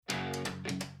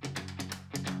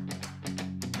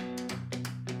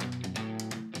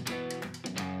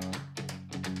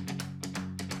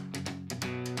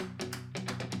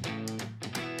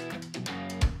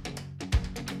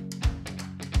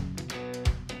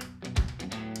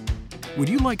Would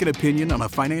you like an opinion on a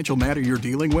financial matter you're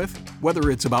dealing with?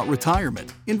 Whether it's about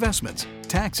retirement, investments,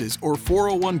 taxes, or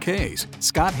 401ks,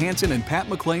 Scott Hanson and Pat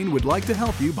McClain would like to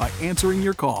help you by answering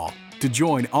your call. To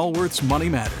join Allworth's Money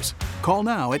Matters, call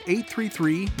now at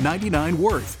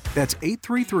 833-99-WORTH. That's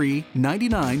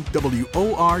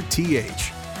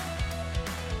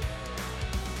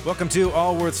 833-99-WORTH. Welcome to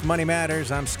Allworth's Money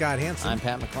Matters. I'm Scott Hanson. I'm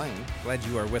Pat McClain. Glad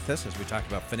you are with us as we talk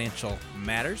about financial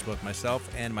matters, both myself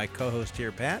and my co-host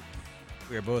here, Pat.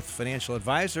 We are both financial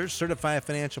advisors, certified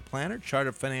financial planner,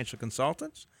 chartered financial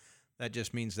consultants. That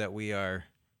just means that we are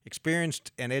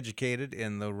experienced and educated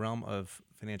in the realm of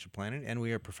financial planning, and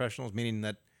we are professionals, meaning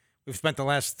that we've spent the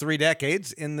last 3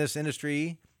 decades in this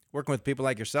industry working with people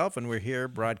like yourself, and we're here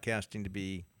broadcasting to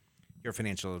be your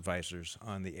financial advisors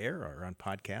on the air or on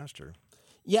podcast or...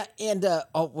 Yeah, and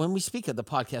when we speak of the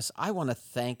podcast, I want to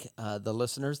thank the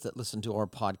listeners that listen to our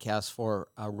podcast for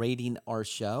rating our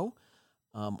show.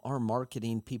 Our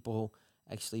marketing people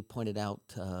actually pointed out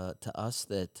to us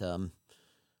that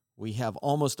we have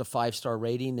almost a 5-star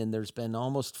rating, and there's been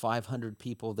almost 500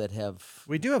 people that have...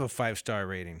 We do have a 5-star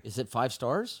rating. Is it 5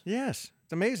 stars? Yes,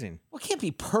 it's amazing. Well, it can't be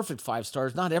perfect 5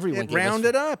 stars. Not everyone It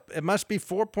rounded up. It must be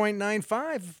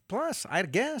 4.95 plus, I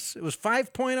guess. It was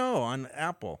 5.0 on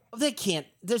Apple. They can't.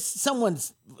 There's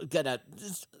someone's gonna...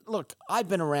 Look, I've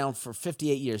been around for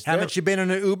 58 years. Haven't you been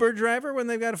an Uber driver when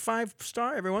they've got a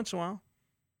 5-star every once in a while?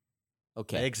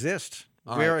 Okay. They exist.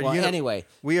 All right. Well, anyway,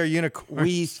 we are unicorns.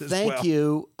 We thank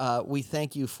you. We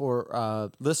thank you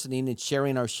for listening and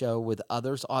sharing our show with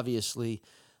others. Obviously,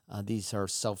 these are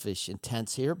selfish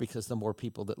intents here because the more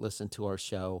people that listen to our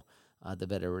show, the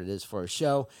better it is for our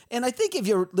show. And I think if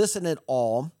you're listening at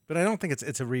all, but I don't think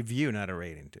it's a review, not a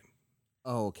rating. Too.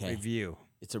 Oh, okay. Review.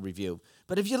 It's a review.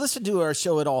 But if you listen to our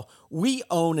show at all, we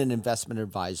own an investment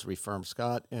advisory firm.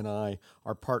 Scott and I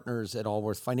are partners at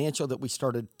Allworth Financial that we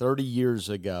started 30 years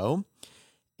ago.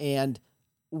 And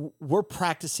we're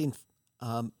practicing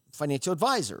financial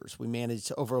advisors. We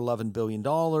manage over $11 billion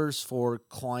for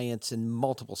clients in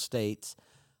multiple states.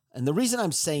 And the reason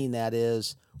I'm saying that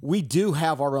is we do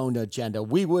have our own agenda.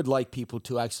 We would like people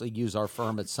to actually use our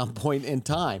firm at some point in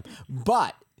time.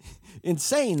 But in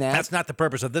saying that... That's not the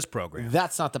purpose of this program.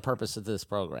 That's not the purpose of this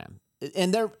program.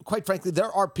 And quite frankly,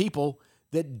 there are people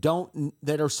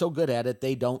that are so good at it,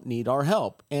 they don't need our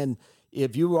help. And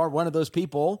if you are one of those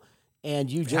people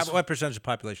and you just... What percentage of the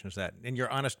population is that, in your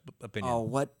honest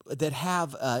opinion? That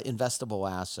have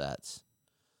investable assets.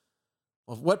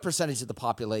 Well, what percentage of the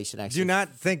population actually... Do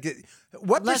not think...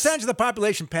 What percentage of the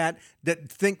population, Pat,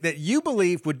 that think that you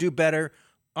believe would do better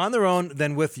on their own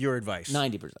than with your advice?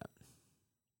 90%.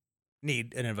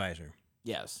 Need an advisor.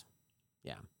 Yes.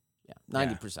 Yeah.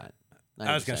 90%.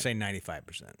 I was going to say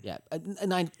 95%. Yeah,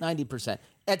 90%.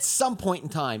 At some point in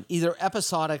time, either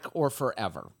episodic or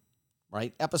forever,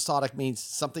 right? Episodic means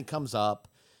something comes up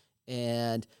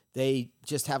and they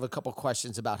just have a couple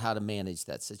questions about how to manage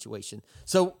that situation.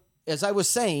 So, as I was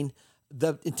saying,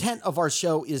 the intent of our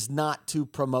show is not to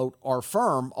promote our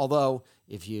firm, although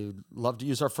if you'd love to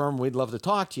use our firm, we'd love to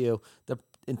talk to you. The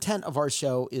intent of our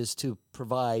show is to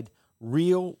provide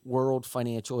real-world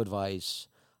financial advice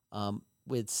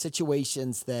with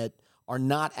situations that are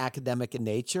not academic in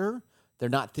nature. They're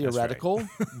not theoretical.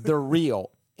 Right. They're real.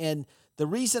 And the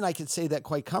reason I can say that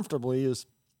quite comfortably is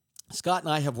Scott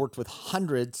and I have worked with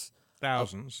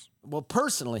thousands.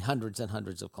 Personally, hundreds and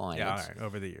hundreds of clients. Yeah, all right,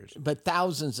 over the years. But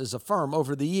thousands as a firm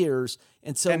over the years.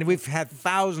 And we've had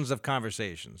thousands of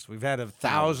conversations. We've had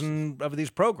 1,000 of these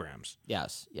programs.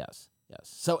 Yes.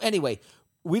 So anyway,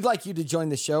 we'd like you to join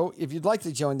the show. If you'd like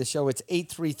to join the show, it's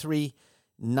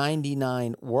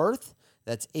 833-99-WORTH.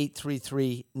 That's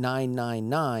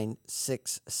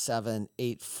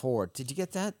 833-999-6784. Did you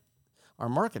get that? Our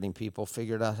marketing people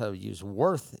figured out how to use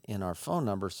Worth in our phone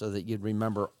number so that you'd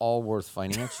remember Allworth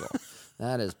Financial.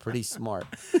 That is pretty smart.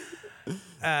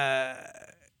 And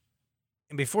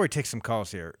before we take some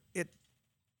calls here, it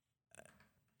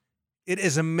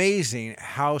is amazing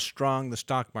how strong the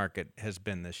stock market has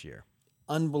been this year.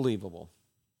 Unbelievable.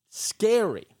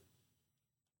 Scary,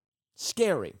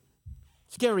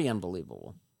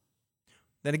 unbelievable.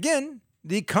 Then again,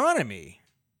 the economy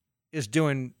is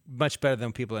doing much better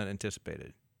than people had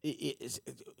anticipated.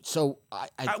 So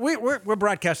we're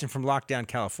broadcasting from lockdown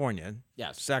California,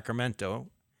 yes, Sacramento,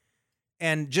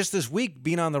 and just this week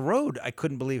being on the road, I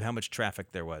couldn't believe how much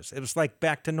traffic there was. It was like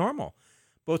back to normal,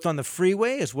 both on the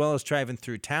freeway as well as driving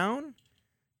through town.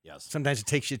 Yes. Sometimes it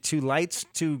takes you two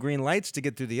green lights to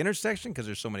get through the intersection because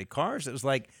there's so many cars. It was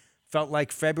felt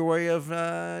like February of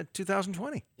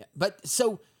 2020. Yeah. But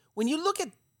so when you look at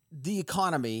the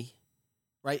economy,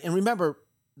 right, and remember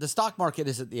the stock market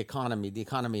isn't the economy. The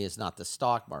economy is not the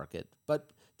stock market. But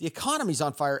the economy's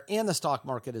on fire and the stock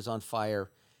market is on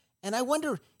fire. And I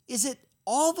wonder, is it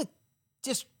all the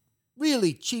just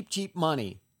really cheap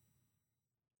money?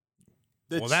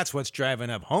 Well, that's what's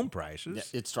driving up home prices.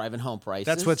 It's driving home prices.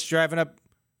 That's what's driving up.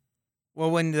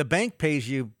 Well, when the bank pays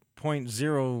you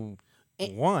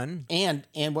 0.01.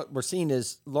 And what we're seeing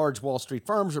is large Wall Street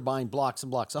firms are buying blocks and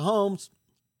blocks of homes.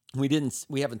 We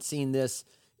haven't seen this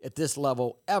at this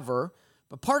level ever.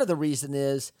 But part of the reason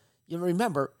is, you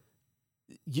remember,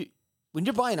 when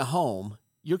you're buying a home,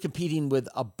 you're competing with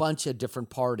a bunch of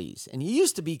different parties. And you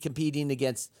used to be competing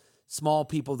against small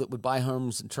people that would buy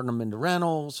homes and turn them into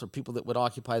rentals, or people that would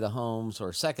occupy the homes or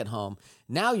a second home.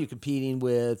 Now you're competing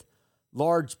with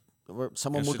large, where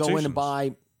someone will go in and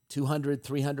buy 200,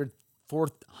 300,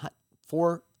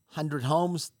 400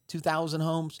 homes, 2,000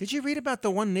 homes. Did you read about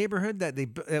the one neighborhood that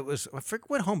it was, I forget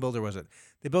what home builder was it?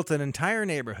 They built an entire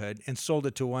neighborhood and sold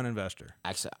it to one investor.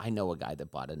 Actually, I know a guy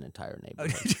that bought an entire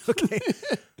neighborhood. Okay.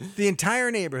 The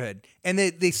entire neighborhood. And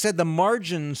they said the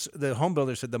margins, the home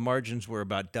builder said the margins were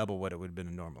about double what it would have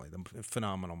been normally, the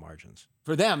phenomenal margins.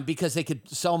 For them, because they could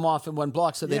sell them off in one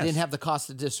block, so they Yes. didn't have the cost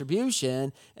of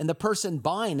distribution, and the person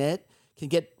buying it can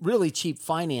get really cheap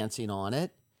financing on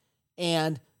it.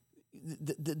 And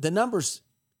the numbers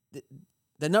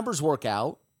work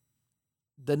out.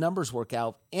 The numbers work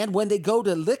out. And when they go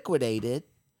to liquidate it,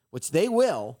 which they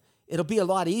will, it'll be a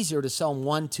lot easier to sell them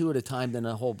 1, 2 at a time than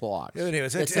a whole block.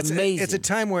 Anyways, it's amazing. It's a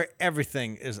time where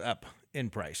everything is up in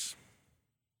price.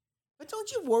 But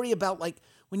don't you worry about, like,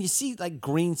 when you see, like,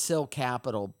 Greensill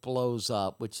Capital blows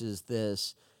up, which is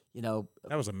this, That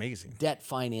was amazing. debt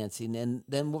financing. And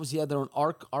then what was the other one?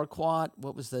 Arquat?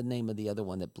 What was the name of the other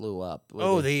one that blew up?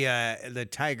 The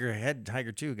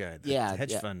Tiger 2 guy, the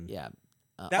hedge fund. Yeah.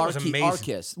 That was amazing.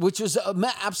 Arcus, which was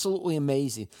absolutely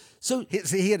amazing. So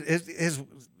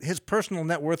his personal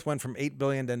net worth went from $8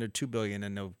 billion to under $2 billion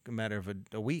in a matter of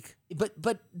a week.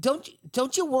 But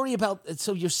don't you worry about,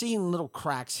 so you're seeing little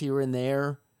cracks here and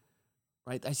there,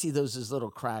 right? I see those as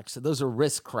little cracks. So those are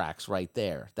risk cracks right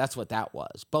there. That's what that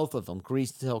was. Both of them.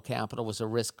 Greensill Capital was a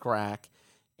risk crack,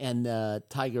 and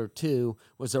Tiger 2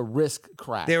 was a risk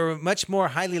crack. They were much more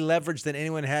highly leveraged than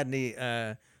anyone had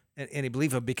any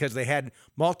belief of, because they had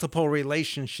multiple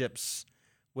relationships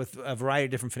with a variety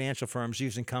of different financial firms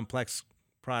using complex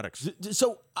products.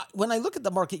 So when I look at the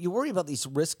market, you worry about these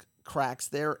risk cracks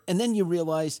there, and then you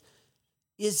realize,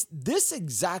 is this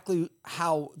exactly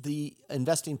how the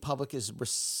investing public is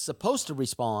supposed to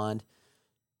respond,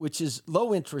 which is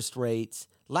low interest rates,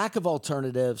 lack of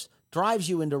alternatives, drives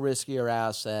you into riskier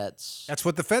assets. That's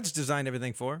what the Fed's designed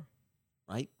everything for.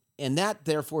 Right? And that,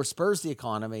 therefore, spurs the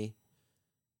economy.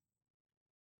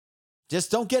 Just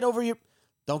don't get over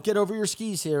your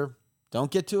skis here.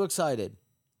 Don't get too excited.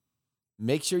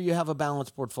 Make sure you have a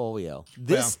balanced portfolio.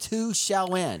 This too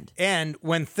shall end. And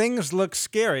when things look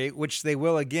scary, which they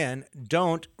will again,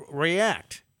 don't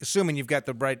react, assuming you've got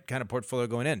the right kind of portfolio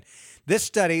going in. This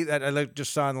study that I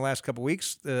just saw in the last couple of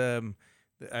weeks,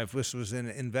 this was in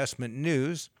Investment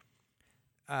News,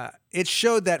 it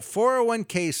showed that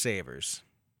 401k savers,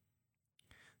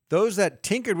 those that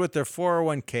tinkered with their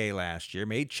 401k last year,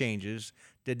 made changes,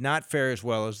 did not fare as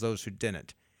well as those who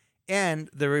didn't. And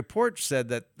the report said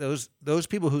that those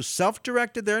people who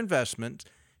self-directed their investment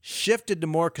shifted to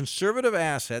more conservative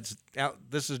assets.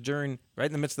 This is right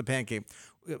in the midst of the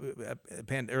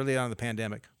early on in the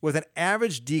pandemic, with an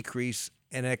average decrease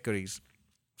in equities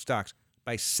stocks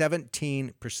by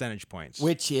 17 percentage points.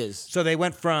 Which is? So they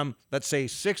went from, let's say,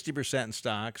 60% in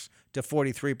stocks to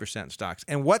 43% in stocks.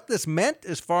 And what this meant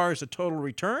as far as the total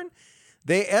return,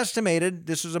 they estimated,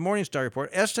 this is a Morningstar report,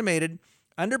 estimated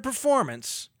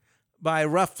underperformance by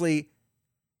roughly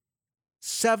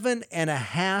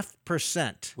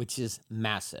 7.5%. Which is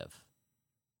massive.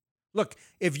 Look,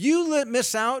 if you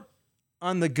miss out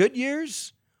on the good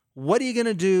years, what are you going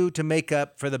to do to make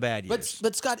up for the bad years?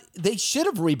 But Scott, they should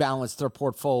have rebalanced their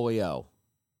portfolio.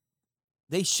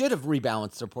 They should have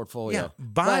rebalanced their portfolio. Yeah,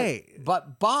 buy.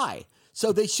 But buy.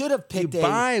 So they should have picked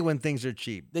buy when things are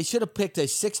cheap. They should have picked a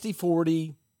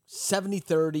 60-40,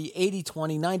 70-30,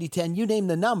 80-20, 90-10, you name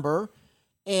the number,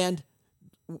 and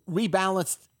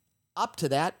rebalanced up to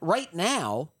that. Right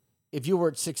now, if you were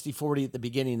at 60-40 at the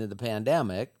beginning of the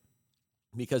pandemic,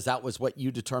 because that was what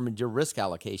you determined your risk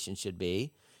allocation should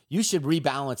be, you should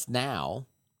rebalance now,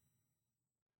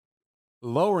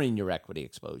 lowering your equity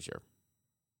exposure.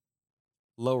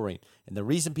 Lowering. And the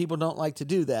reason people don't like to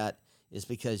do that is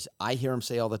because I hear them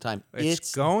say all the time,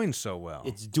 it's going so well.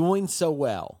 It's doing so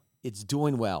well. It's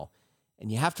doing well.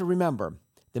 And you have to remember,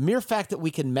 the mere fact that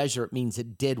we can measure it means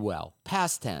it did well.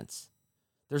 Past tense.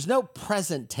 There's no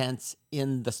present tense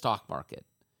in the stock market.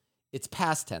 It's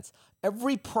past tense.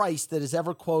 Every price that is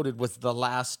ever quoted was the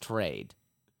last trade.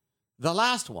 The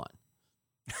last one.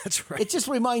 That's right. It just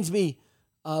reminds me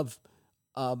of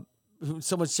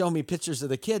someone showing me pictures of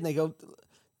the kid, and they go,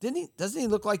 doesn't he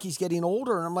look like he's getting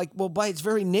older? And I'm like, well, by its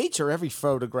very nature, every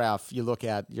photograph you look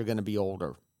at, you're going to be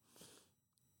older.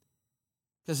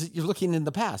 Because you're looking in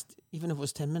the past, even if it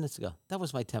was 10 minutes ago. That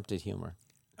was my tempted humor.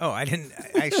 Oh, I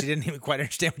actually didn't even quite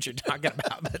understand what you're talking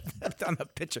about, but on the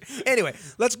picture. Anyway,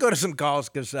 let's go to some calls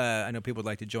because I know people would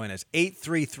like to join us.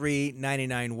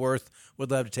 833-99-WORTH. Would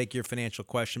love to take your financial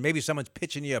question. Maybe someone's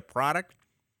pitching you a product,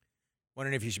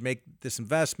 wondering if you should make this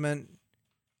investment.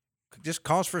 Just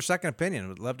call us for a second opinion.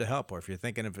 Would love to help. Or if you're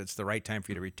thinking if it's the right time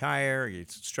for you to retire, or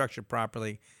it's structured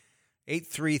properly.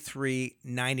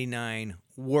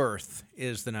 833-99-WORTH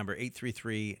is the number.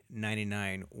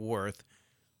 833-99-WORTH.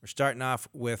 We're starting off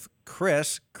with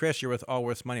Chris. Chris, you're with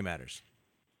Allworth's Money Matters.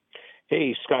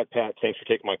 Hey, Scott, Pat, thanks for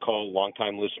taking my call.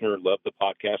 Long-time listener, love the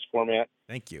podcast format.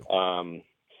 Thank you. I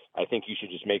think you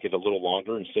should just make it a little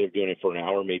longer. Instead of doing it for an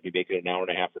hour, maybe make it an hour and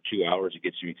a half or 2 hours. It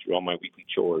gets me through all my weekly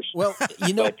chores. Well,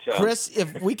 Chris,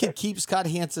 if we could keep Scott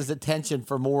Hansen's attention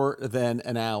for more than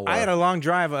an hour. I had a long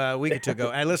drive a week or two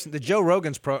ago. I listened to Joe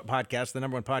Rogan's podcast, the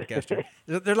number one podcaster.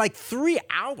 They're like 3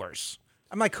 hours.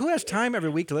 I'm like, who has time every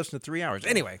week to listen to 3 hours?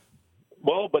 Anyway.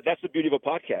 Well, but that's the beauty of a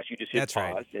podcast. You just hit That's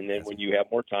pause, right. and then when you have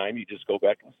more time, you just go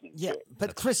back and listen. Yeah,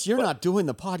 but Chris, you're not doing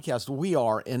the podcast. We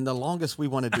are, and the longest we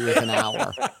want to do is an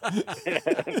hour. I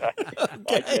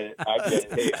get it.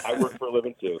 Hey, I work for a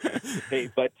living too. Hey,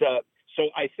 but so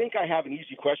I think I have an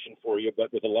easy question for you,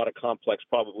 but with a lot of complex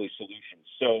probably solutions.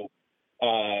 So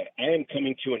I am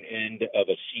coming to an end of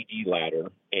a CD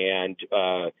ladder, and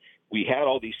we had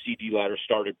all these CD ladders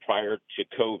started prior to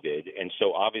COVID, and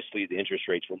so obviously the interest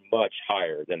rates were much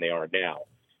higher than they are now.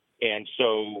 And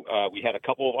so we had a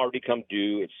couple of already come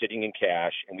due. It's sitting in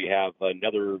cash, and we have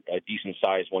another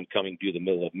decent-sized one coming due the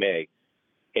middle of May.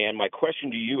 And my question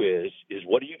to you is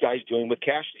what are you guys doing with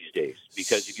cash these days?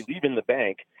 Because if you leave in the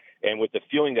bank, and with the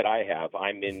feeling that I have,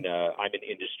 I'm in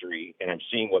industry, and I'm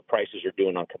seeing what prices are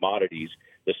doing on commodities,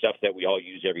 the stuff that we all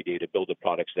use every day to build the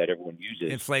products that everyone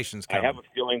uses. Inflation's coming. I have a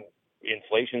feeling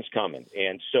inflation's coming.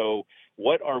 And so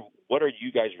what are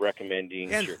you guys recommending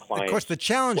to your clients? Of course, the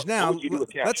challenge now, would you do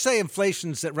with cash? let's say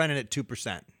inflation's running at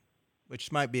 2%,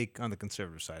 which might be on the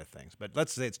conservative side of things, but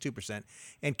let's say it's 2%,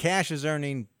 and cash is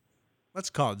earning,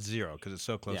 let's call it zero because it's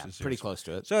so close to zero. Pretty close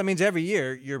to it. So it means every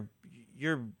year your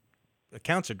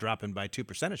accounts are dropping by 2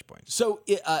 percentage points. So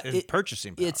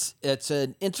purchasing power. It's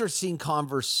an interesting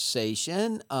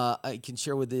conversation. I can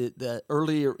share with the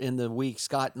earlier in the week,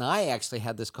 Scott and I actually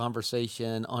had this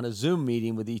conversation on a Zoom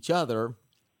meeting with each other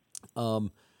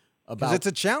about it's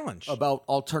a challenge about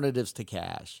alternatives to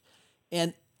cash,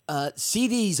 and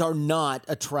CDs are not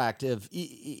attractive.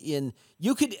 You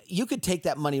could take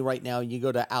that money right now and you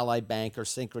go to Ally Bank or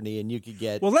Synchrony and you could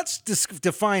get. Well, let's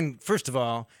define first of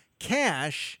all,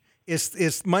 cash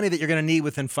is money that you're going to need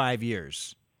within 5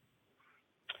 years.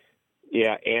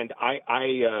 Yeah, and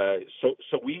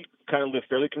so we kind of live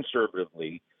fairly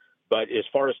conservatively, but as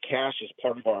far as cash as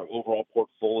part of our overall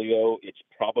portfolio, it's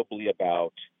probably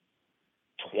about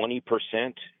 20%,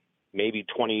 maybe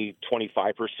 25%.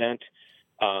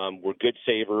 We're good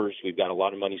savers. We've got a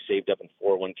lot of money saved up in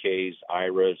 401ks,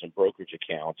 IRAs, and brokerage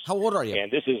accounts. How old are you?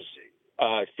 And this is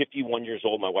 51 years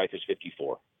old. My wife is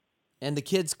 54. And the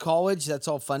kids' college, that's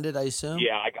all funded, I assume?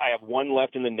 Yeah, I have one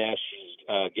left in the nest. She's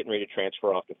getting ready to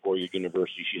transfer off to four-year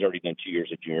university. She's already done 2 years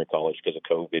at junior college because of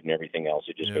COVID and everything else.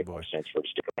 It just made more sense for her to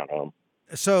stick around home.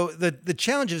 So the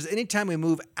challenge is anytime we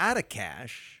move out of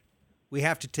cash, we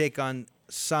have to take on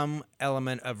some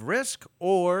element of risk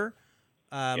or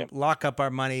lock up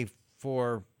our money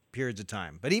for periods of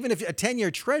time. But even if a 10-year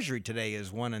treasury today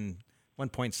is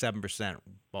 1.7%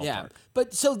 ballpark. Yeah,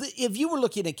 but so if you were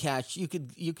looking at cash, you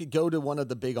could go to one of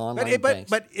the big online banks.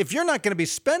 But if you're not going to be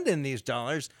spending these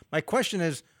dollars, my question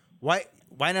is why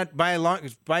not buy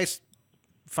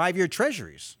 5-year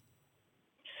treasuries?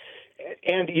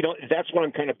 And that's what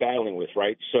I'm kind of battling with,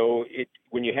 right? So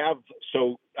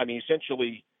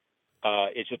essentially,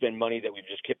 it's just been money that we've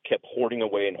just kept hoarding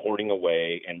away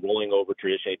and rolling over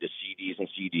traditionally to CDs,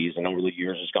 and over the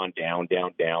years it's gone down,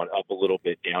 up a little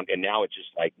bit, down, and now it's just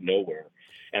like nowhere.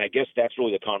 And I guess that's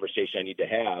really the conversation I need to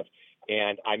have.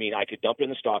 And I mean, I could dump it in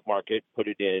the stock market, put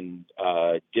it in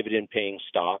dividend-paying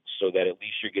stocks, so that at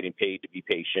least you're getting paid to be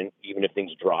patient, even if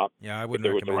things drop. Yeah, I wouldn't if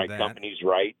there was the right that. companies,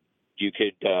 right? You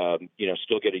could,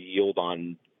 still get a yield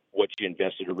on what you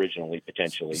invested originally,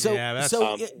 potentially. So, Yeah,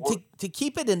 that's- to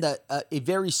keep it in a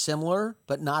very similar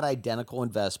but not identical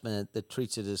investment that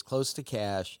treats it as close to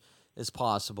cash as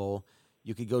possible,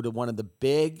 you could go to one of the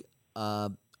big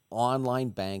online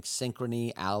banks,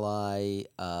 Synchrony, Ally,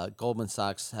 Goldman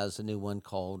Sachs has a new one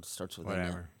called, starts with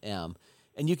Whatever. an M,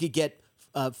 and you could get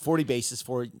 40 basis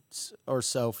points or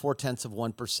so,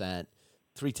 0.4%,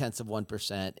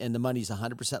 0.3%, and the money's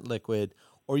 100% liquid.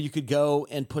 Or you could go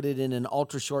and put it in an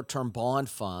ultra short-term bond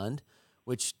fund,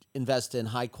 which invests in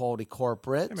high-quality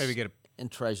corporates And maybe get a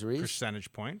and treasuries.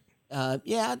 percentage point.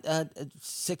 0.6,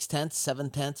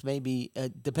 0.7, maybe,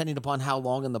 depending upon how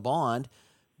long in the bond.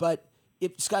 But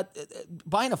it's got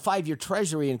buying a 5-year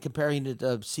treasury and comparing it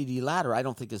to CD ladder, I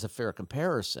don't think is a fair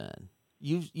comparison.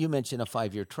 You mentioned a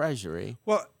 5-year treasury.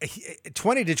 Well,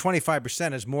 20 to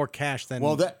 25% is more cash than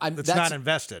that's not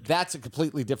invested. That's a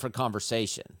completely different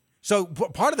conversation. So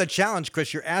part of the challenge,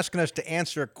 Chris, you're asking us to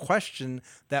answer a question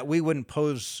that we wouldn't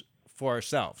pose for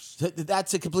ourselves.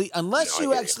 That's a complete, unless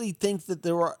you actually think that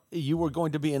you were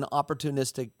going to be an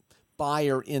opportunistic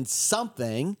buyer in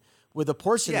something with a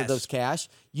portion of those cash,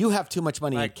 you have too much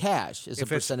money in cash as a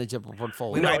percentage of a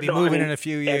portfolio. We might be moving in a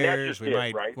few and that's years. just We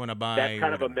might right? want to buy. That's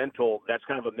kind of a mental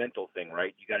thing,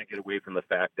 right? You got to get away from the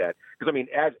fact that, because I mean,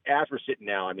 as we're sitting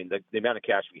now, I mean, the amount of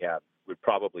cash we have would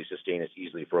probably sustain us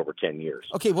easily for over 10 years.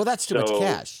 Okay, well, that's too much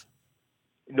cash.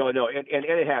 No, and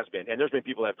it has been, and there's been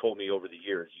people that have told me over the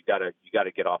years, you got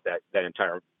to get off that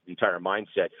entire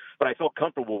mindset. But I felt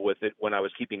comfortable with it when I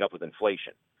was keeping up with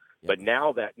inflation. But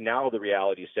now the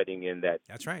reality is setting in that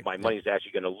That's right. my money is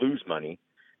actually going to lose money,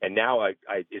 and now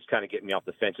it's kind of getting me off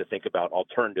the fence to think about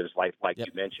alternatives like you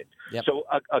mentioned. Yep. So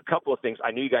a couple of things.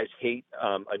 I know you guys hate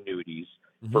annuities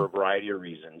for a variety of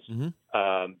reasons.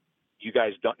 Mm-hmm. You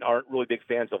guys aren't really big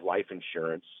fans of life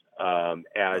insurance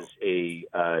as a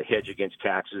hedge against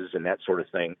taxes and that sort of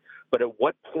thing. But at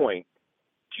what point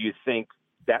do you think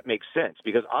that makes sense?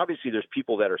 Because obviously there's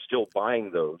people that are still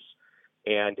buying those,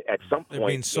 and at some point They're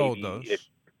being sold maybe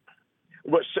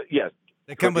those. yes.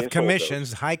 They come with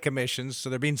commissions, high commissions, so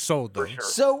they're being sold those.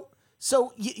 Sure.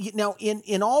 So now,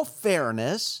 in all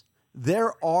fairness,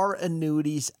 there are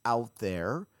annuities out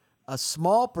there, a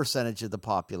small percentage of the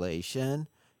population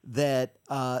that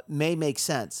may make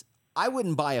sense. I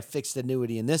wouldn't buy a fixed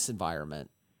annuity in this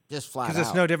environment, just flat out. Because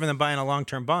it's no different than buying a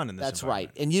long-term bond in this That's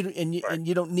environment. right, and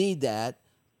you don't need that.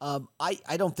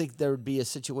 I don't think there would be a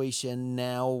situation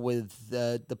now with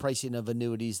the pricing of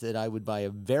annuities that I would buy a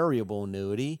variable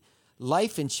annuity.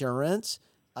 Life insurance,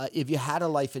 if you had a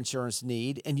life insurance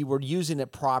need and you were using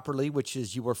it properly, which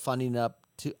is you were funding up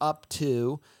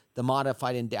to the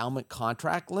modified endowment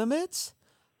contract limits,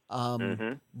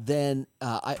 then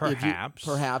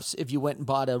perhaps if you went and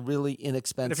bought a really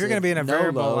inexpensive, But if you're going to be in a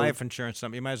variable no-load, life insurance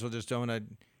something, you might as well just own a.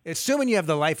 Assuming you have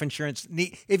the life insurance,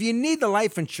 if you need the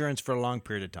life insurance for a long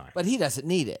period of time. but he doesn't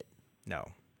need it.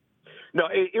 No. No,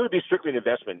 it would be strictly an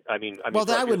investment. I mean, Well,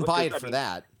 then I wouldn't buy it for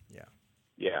that.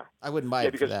 Yeah. I wouldn't buy it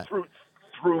for because that.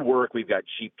 through work we've got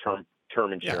cheap term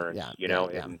insurance, yeah.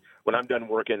 and when I'm done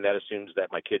working, that assumes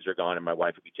that my kids are gone and my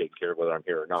wife will be taking care of whether I'm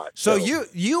here or not. So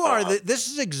you are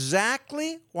this is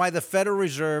exactly why the Federal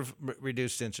Reserve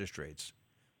reduced interest rates.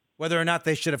 Whether or not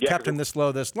they should have kept them this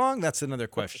low this long, that's another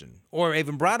question, or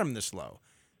even brought them this low.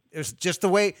 It's just the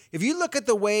way. If you look at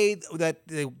the way that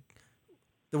the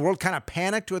world kind of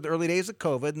panicked with the early days of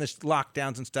COVID and the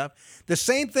lockdowns and stuff, the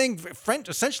same thing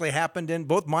essentially happened in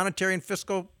both monetary and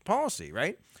fiscal policy,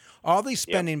 right? All these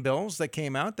spending bills that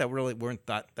came out that really weren't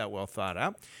that well thought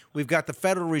out. We've got the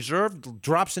Federal Reserve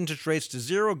drops interest rates to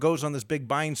zero, goes on this big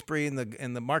buying spree in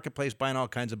the marketplace, buying all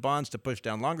kinds of bonds to push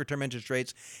down longer-term interest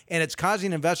rates, and it's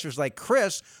causing investors like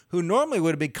Chris, who normally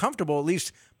would have been comfortable, at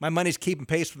least my money's keeping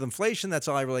pace with inflation, that's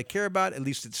all I really care about, at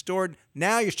least it's stored.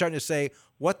 Now you're starting to say,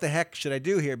 what the heck should I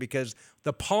do here? Because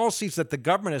the policies that the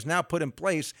government has now put in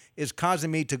place is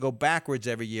causing me to go backwards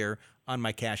every year on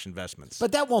my cash investments.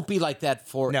 But that won't be like that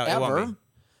forever. No, it won't be.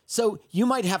 So you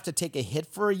might have to take a hit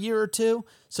for a year or two.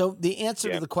 So the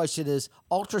answer to the question is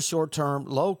ultra short term,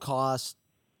 low cost,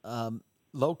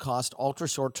 ultra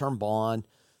short term bond.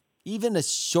 Even a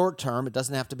short term, it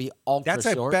doesn't have to be ultra short.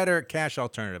 That's a better cash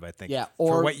alternative, I think. Yeah,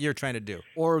 for what you're trying to do.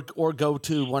 Or go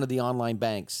to one of the online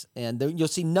banks, and you'll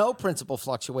see no principal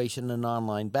fluctuation in an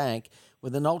online bank.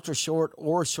 With an ultra short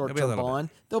or short term bond,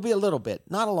 there'll be a little bit,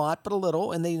 not a lot, but a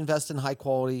little, and they invest in high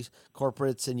quality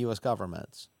corporates and U.S.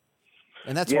 governments,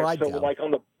 and that's where I'd go. Like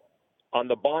on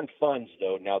the bond funds,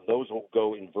 though, now those will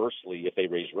go inversely if they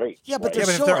raise rates. Yeah, but right?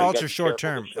 they're if they're ultra short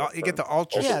term, you get the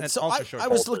ultra. Yeah, so ultra short I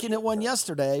was looking at one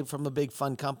yesterday from a big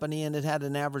fund company, and it had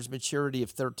an average maturity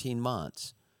of 13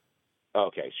 months.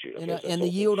 Okay, shoot. Okay, And the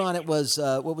yield on it was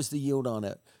what was the yield on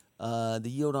it? The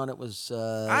yield on it was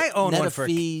I own net one of for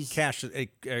fees. cash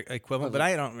equivalent, but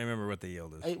I don't remember what the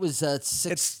yield is. It was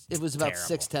six. It was about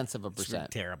terrible. 0.6%. It's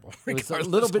terrible. It was a regardless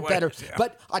little of bit what better. it is, yeah.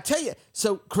 But I tell you,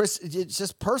 so Chris,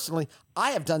 just personally,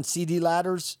 I have done CD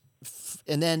ladders,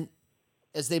 and then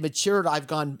as they matured, I've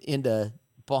gone into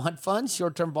bond funds,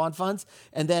 short-term bond funds,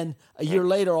 and then a year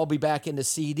later, I'll be back into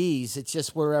CDs. It's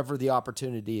just wherever the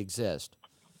opportunity exists.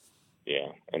 Yeah,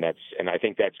 and I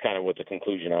think that's kind of what the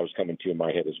conclusion I was coming to in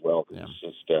my head as well. 'Cause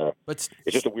it's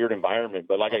just a weird environment.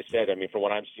 But like I said, I mean, from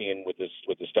what I'm seeing with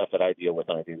the stuff that I deal with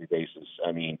on a daily basis,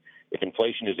 I mean, if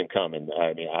inflation isn't coming,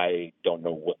 I mean, I don't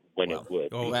know when it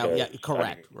would. Well, yeah,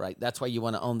 correct, right. That's why you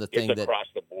want to own the thing it's across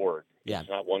the board. Yeah. It's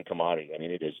not one commodity. I mean,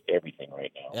 it is everything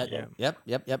right now.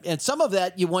 Yep. And some of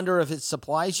that, you wonder if it's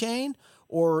supply chain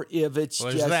or if it's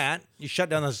Well, just there's that. You shut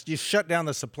down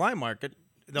the supply market,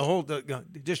 the whole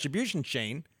distribution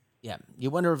chain. Yeah, you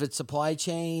wonder if it's supply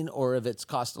chain or if it's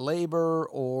cost of labor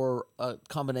or a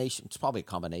combination. It's probably a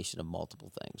combination of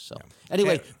multiple things. So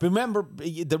anyway, remember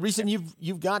the reason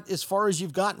you've got as far as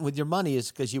you've gotten with your money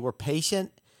is because you were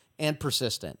patient and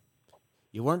persistent.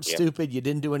 You weren't stupid. You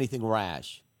didn't do anything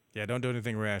rash. Yeah, don't do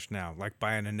anything rash now, like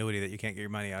buy an annuity that you can't get your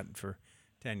money out for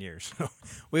 10 years.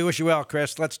 We wish you well,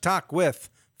 Chris. Let's talk with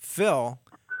Phil.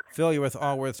 Phil, you're with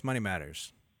Allworth's Money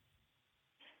Matters.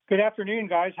 Good afternoon,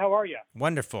 guys. How are you?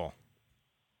 Wonderful.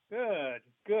 Good.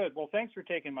 Well, thanks for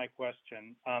taking my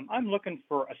question. I'm looking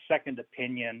for a second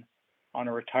opinion on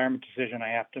a retirement decision I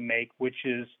have to make, which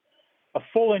is a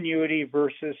full annuity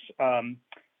versus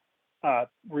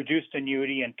reduced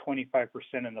annuity and 25%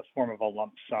 in the form of a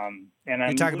lump sum. And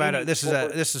You talk about this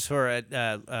is for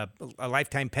a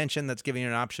lifetime pension that's giving you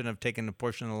an option of taking a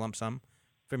portion of the lump sum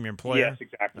from your employer. Yes,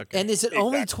 exactly. Okay. And is it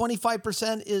only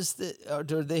 25%? Is or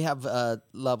do they have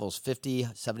levels 50,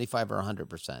 75, or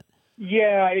 100%?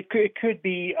 Yeah, it could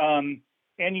be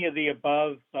any of the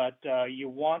above, but you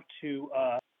want to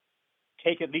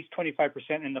take at least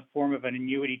 25% in the form of an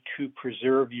annuity to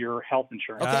preserve your health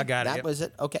insurance. Okay, got it. that Yep. was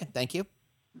it. Okay, thank you.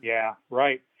 Yeah,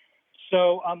 right.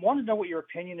 So I want to know what your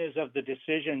opinion is of the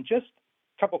decision. Just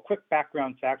a couple quick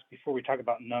background facts before we talk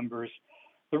about numbers.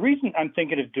 The reason I'm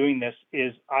thinking of doing this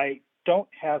is I don't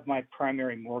have my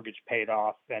primary mortgage paid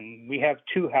off, and we have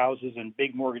two houses and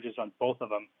big mortgages on both of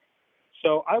them.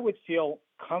 So I would feel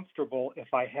comfortable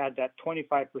if I had that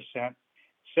 25%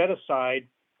 set aside.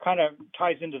 Kind of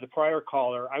ties into the prior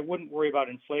caller. I wouldn't worry about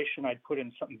inflation. I'd put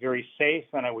in something very safe,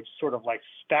 and I would sort of like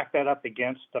stack that up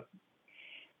against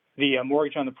the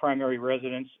mortgage on the primary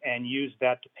residence and use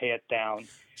that to pay it down.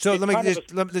 So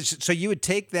so you would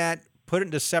take that, put it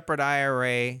into a separate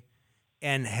IRA,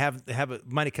 and have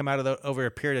money come out of over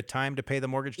a period of time to pay the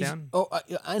mortgage down?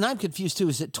 And I'm confused too.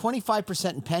 Is it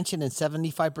 25% in pension and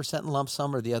 75% in lump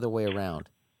sum, or the other way around?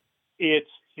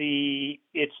 It's the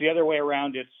other way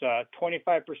around. It's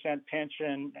 25%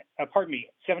 pension.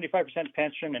 75%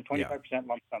 pension and 25%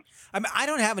 lump sum. I mean, I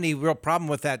don't have any real problem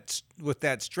with that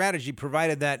strategy,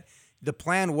 provided that the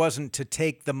plan wasn't to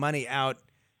take the money out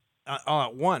all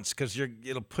at once, because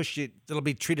it'll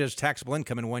be treated as taxable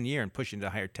income in 1 year and push you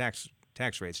into higher tax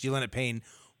rates. You'll end up paying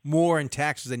more in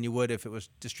taxes than you would if it was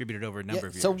distributed over a number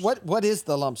of years. So what is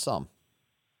the lump sum?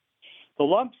 The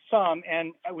lump sum,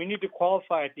 and we need to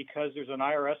qualify it because there's an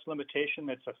IRS limitation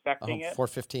that's affecting it.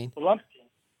 $415. The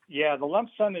lump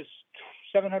sum is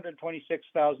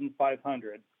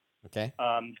 $726,500. Okay.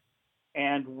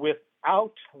 And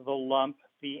without the lump,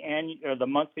 the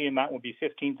monthly amount would be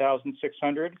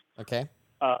 $15,600. Okay.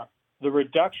 The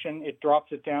reduction, it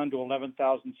drops it down to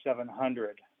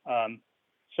 $11,700.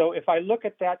 So if I look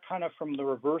at that kind of from the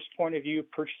reverse point of view,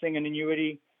 purchasing an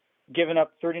annuity, giving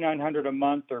up $3,900 a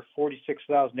month or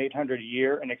 $46,800 a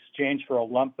year in exchange for a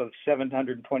lump of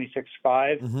 $726,500.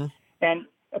 Mm-hmm. And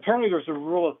apparently there's a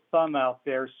rule of thumb out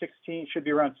there, 16 should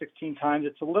be around 16 times.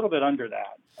 It's a little bit under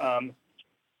that.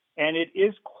 And it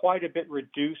is quite a bit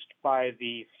reduced by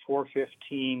the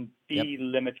 415B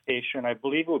limitation. I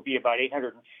believe it would be about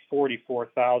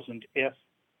 $844,000 if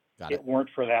it weren't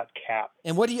for that cap.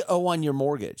 And what do you owe on your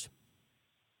mortgage?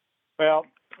 Well,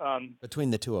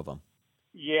 between the two of them.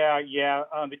 Yeah.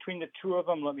 Between the two of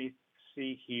them, let me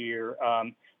see here.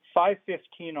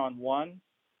 $515 on one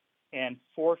and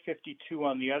 $452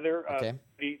 on the other. Okay.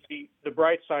 The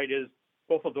bright side is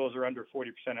both of those are under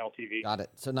 40% LTV. Got it.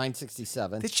 So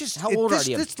 $967. It's just how old are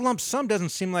you? This lump sum doesn't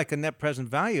seem like a net present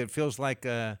value. It feels like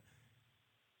I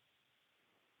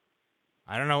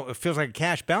don't know. It feels like a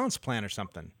cash balance plan or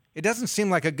something. It doesn't seem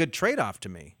like a good trade-off to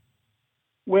me.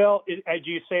 Well, do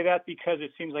you say that because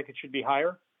it seems like it should be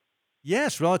higher?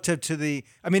 Yes, relative to the.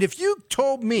 I mean, if you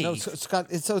told me, No, so,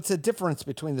 Scott, so it's a difference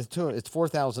between the two. It's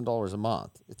 $4,000 a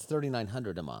month. It's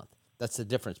 $3,900 a month. That's the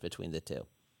difference between the two.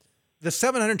 the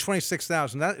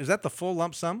 $726,000, is that the full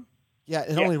lump sum? Yeah,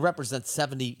 it only represents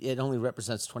 70. It only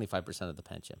represents 25% of the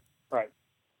pension. Right.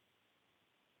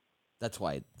 That's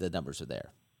why the numbers are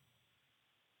there.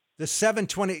 The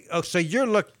 720. Oh, so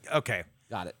okay.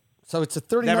 Got it. So it's a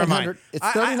Never mind. $3,900. It's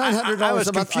 $3,900 I was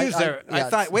a month. confused there. I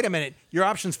thought, wait a minute, your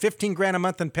option's $15,000 a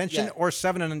month in pension Yeah. or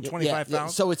 $725,000. Yeah.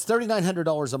 So it's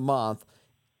 $3,900 a month,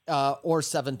 or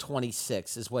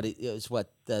 $726 is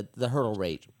what the hurdle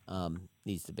rate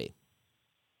needs to be.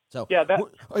 So Yeah, Phil,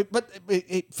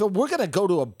 we're going to go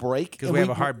to a break because we have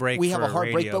a hard break. We have a for hard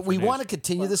break, radio but for we news. want to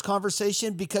continue this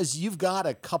conversation because you've got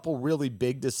a couple really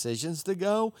big decisions to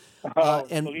go,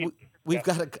 and we've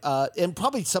got and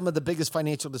probably some of the biggest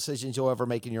financial decisions you'll ever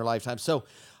make in your lifetime. So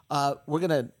we're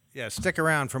gonna stick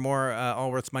around for more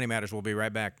Allworth's Money Matters. We'll be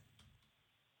right back.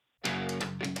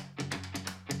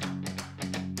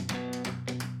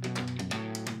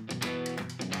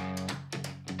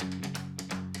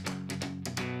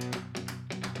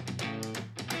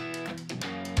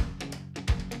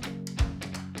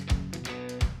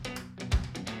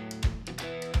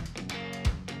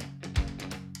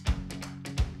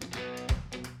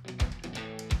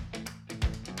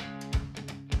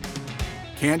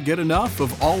 Can't get enough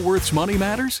of Allworth's Money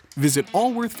Matters? Visit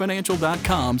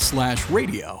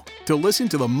allworthfinancial.com/radio to listen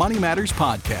to the Money Matters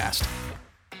podcast.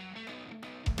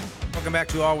 Welcome back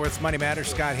to Allworth's Money Matters.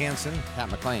 Scott Hansen.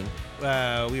 Pat McLean.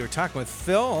 We were talking with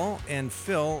Phil, and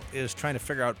Phil is trying to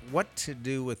figure out what to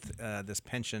do with this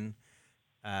pension.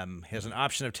 He has an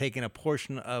option of taking a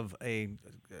portion of a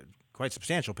quite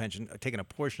substantial pension, taking a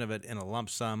portion of it in a lump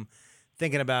sum,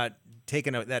 thinking about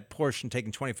taking that portion,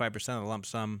 taking 25% of the lump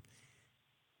sum,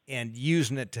 and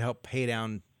using it to help pay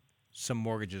down some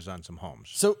mortgages on some homes.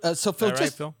 So Phil, Is that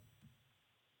right, Phil?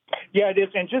 Yeah, it is.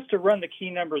 And just to run the key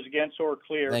numbers again, so we're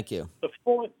clear. Thank you. The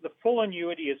full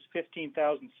annuity is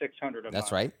 $15,600 a month.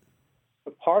 That's right.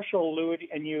 The partial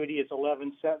annuity is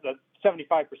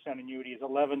 75% annuity is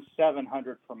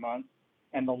 $11,700 per month,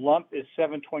 and the lump is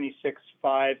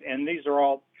 $726,500. And these are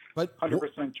all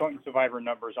 100% joint survivor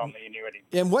numbers on the annuity.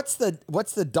 And what's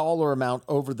the dollar amount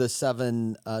over the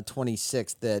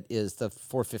 726 that is the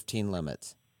 415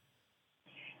 limits?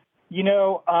 You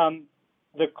know,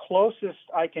 the closest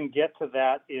I can get to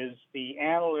that is the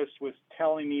analyst was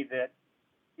telling me that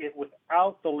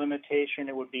without the limitation,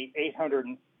 it would be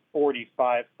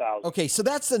 $845,000. Okay, so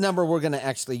that's the number we're going to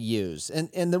actually use,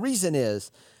 and the reason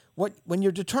is, when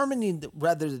you're determining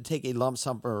whether to take a lump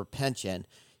sum or a pension,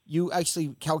 you actually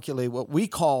calculate what we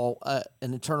call a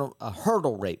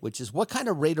hurdle rate, which is what kind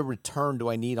of rate of return do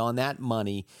I need on that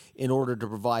money in order to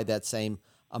provide that same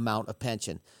amount of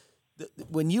pension.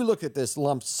 When you look at this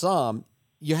lump sum,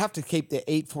 you have to keep the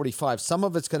 845. Some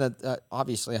of it's going to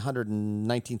obviously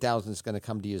 119,000 is going to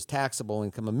come to you as taxable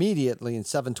income immediately, and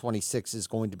 726 is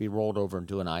going to be rolled over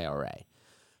into an IRA.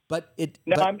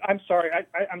 I'm sorry.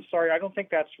 I'm sorry. I don't think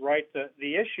that's right.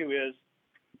 The issue is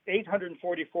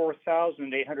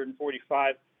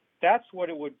 $844,845. That's what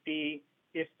it would be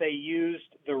if they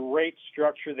used the rate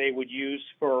structure they would use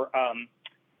for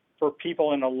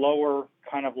people in a lower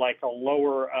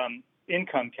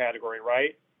income category,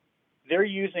 right? They're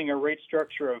using a rate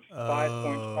structure of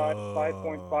 5.5,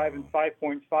 5.5, and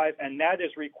 5.5, and that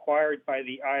is required by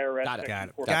the IRS. Got it.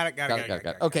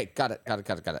 Okay, got it.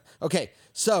 Okay,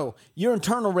 so your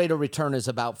internal rate of return is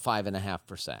about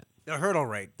 5.5%. The hurdle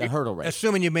rate.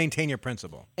 Assuming you maintain your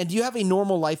principal. And do you have a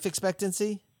normal life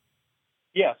expectancy?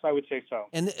 Yes, I would say so.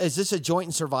 And is this a joint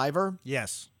and survivor?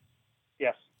 Yes.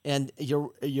 Yes. And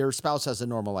your spouse has a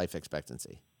normal life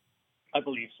expectancy? I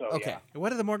believe so. Okay. Yeah.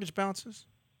 What are the mortgage balances?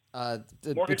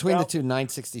 Between the two,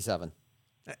 967.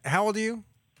 How old are you?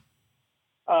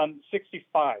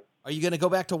 65. Are you going to go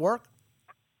back to work?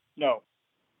 No.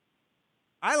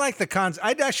 I like the concept.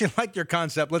 I'd actually like your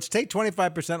concept. Let's take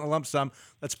 25% of lump sum.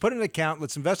 Let's put it in an account.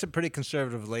 Let's invest it pretty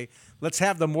conservatively. Let's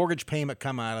have the mortgage payment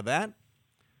come out of that.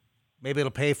 Maybe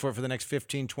it'll pay for it for the next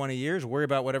 15, 20 years. Worry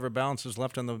about whatever balance is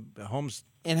left on the homes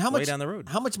and how way much, down the road.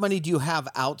 How much money do you have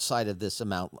outside of this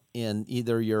amount in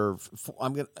either your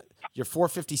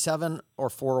 457 or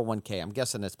 401k? I'm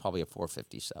guessing it's probably a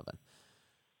 457.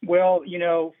 Well,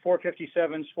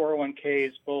 457s,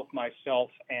 401ks, both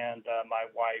myself and my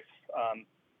wife,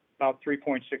 about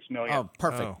 $3.6 million. Oh,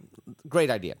 perfect. Great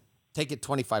idea. Take it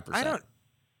 25%. I don't.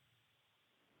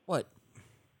 What?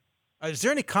 Is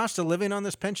there any cost of living on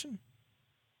this pension?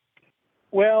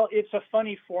 Well, it's a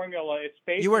funny formula. It's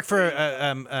basically. You work for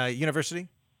a university?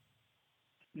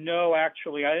 No,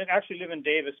 actually, I actually live in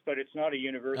Davis, but it's not a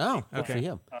university. Oh, good Okay. for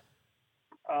you.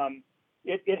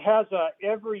 It has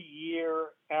every year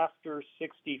after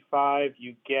 65,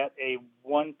 you get a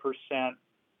 1%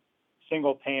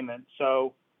 single payment.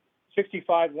 So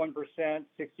 65, 1%,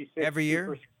 66. Every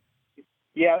year? 2%.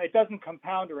 Yeah, it doesn't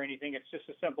compound or anything. It's just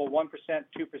a simple 1%,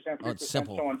 2%, 3%, Oh, it's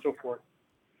simple. so on and so forth.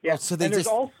 Yeah, Oh, so they and there's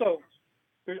just- also,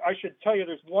 I should tell you,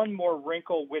 there's one more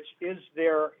wrinkle, which is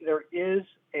there is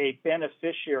a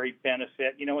beneficiary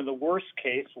benefit. You know, in the worst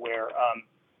case where,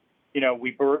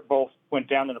 we both went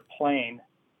down in a plane,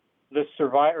 the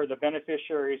survivor, the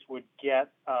beneficiaries would get,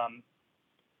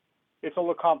 it's a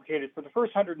little complicated. For the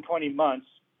first 120 months,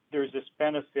 there's this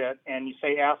benefit, and you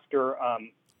say after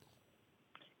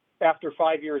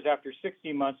 5 years, after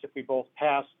 60 months, if we both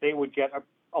pass, they would get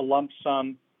a lump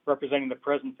sum representing the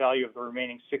present value of the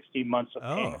remaining 60 months of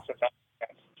payments. If that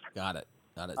makes sense. Got it.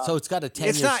 So it's got a 10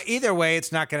 It's year. not either way.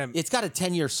 It's not going to. It's got a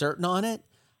 10-year certain on it.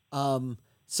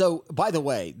 So, by the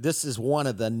way, this is one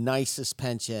of the nicest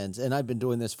pensions, and I've been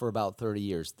doing this for about 30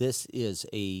 years. This is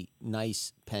a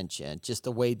nice pension, just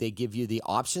the way they give you the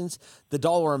options. The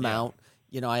dollar amount,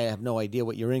 I have no idea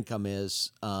what your income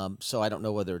is, so I don't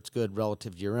know whether it's good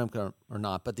relative to your income or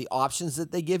not. But the options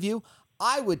that they give you,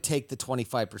 I would take the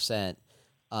 25%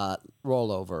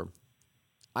 rollover.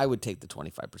 I would take the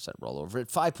 25% rollover at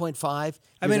 5.5.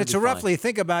 I mean, it's a roughly,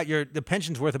 think about the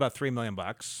pension's worth about $3 million,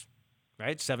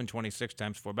 right? 726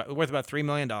 times 4, but worth about $3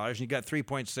 million, and you got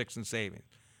 3.6 in savings.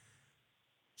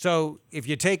 So if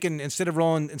you're taking, instead of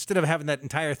having that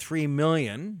entire $3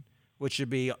 million, which should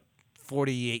be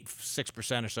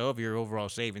 6% or so of your overall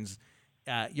savings,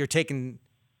 you're taking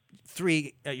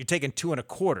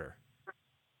 2.25.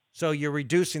 So you're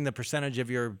reducing the percentage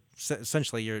of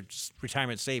essentially your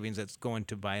retirement savings that's going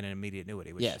to buy an immediate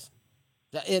annuity. Which, yes,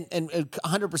 and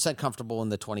 100% comfortable in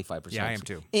the 25%. Yeah, I am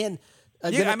too. And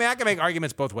I can make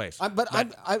arguments both ways. I've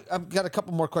got a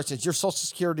couple more questions. You're Social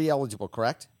Security eligible,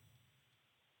 correct?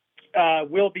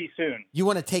 Will be soon. You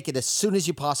want to take it as soon as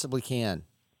you possibly can.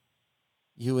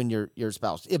 You and your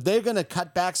spouse. If they're going to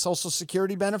cut back Social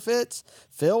Security benefits,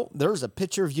 Phil, there's a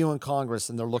picture of you in Congress,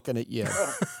 and they're looking at you.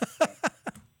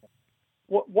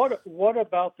 What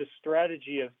about the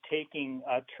strategy of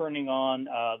turning on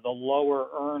the lower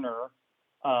earner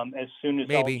as soon as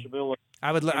Maybe. eligibility?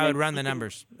 I would run the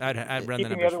numbers. I'd run the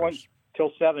numbers the other one first.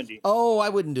 till 70. Oh, I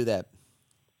wouldn't do that.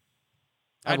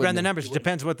 I'd run the numbers. It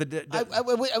depends what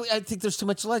I think there's too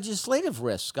much legislative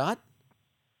risk, Scott.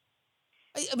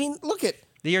 I mean, look at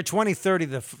the year 2030.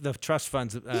 The trust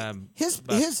funds.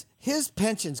 His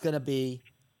pension's going to be,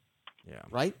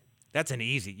 right.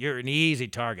 You're an easy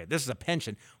target. This is a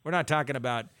pension. We're not talking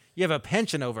about, you have a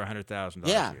pension over $100,000 a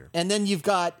year. And then you've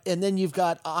got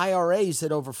IRAs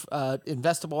that over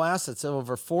investable assets of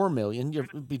over $4 million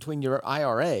between your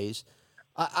IRAs.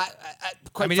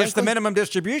 Just the minimum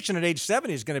distribution at age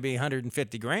 70 is going to be $150,000,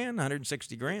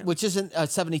 $160,000, which isn't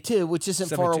 72, which isn't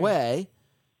 72. far away.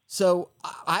 So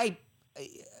I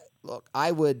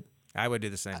would do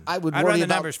the same. I'd run the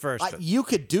numbers first. You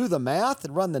could do the math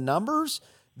and run the numbers.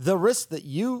 The risk that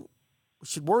you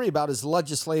should worry about is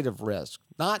legislative risk.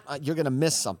 Not you're going to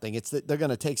miss something. It's that they're going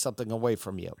to take something away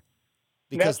from you.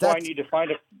 Because that's why I need to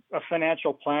find a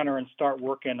financial planner and start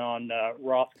working on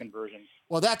Roth conversions.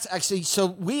 Well, that's actually so.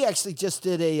 We actually just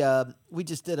did a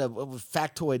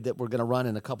factoid that we're going to run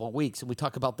in a couple of weeks, and we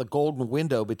talk about the golden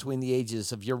window between the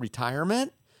ages of your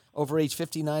retirement over age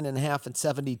 59 and a half and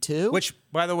 72. Which,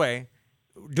 by the way,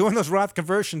 doing those Roth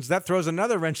conversions, that throws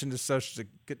another wrench into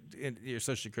your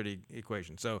Social Security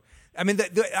equation. So, I mean,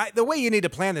 the way you need to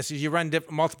plan this is you run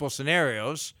multiple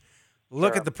scenarios,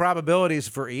 look at the probabilities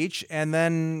for each, and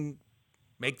then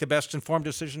make the best informed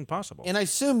decision possible. And I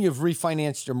assume you've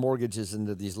refinanced your mortgages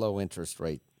into these low interest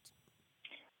rates.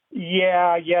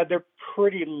 Yeah, they're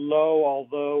pretty low,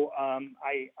 although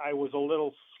I was a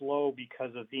little slow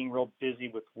because of being real busy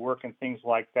with work and things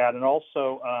like that. And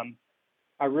also,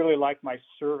 I really like my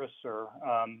servicer,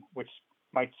 which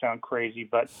might sound crazy,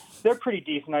 but they're pretty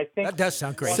decent. I think that does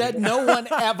sound crazy. Said no one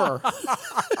ever.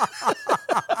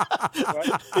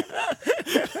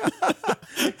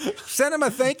 Send him a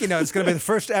thank you note. It's going to be the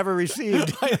first ever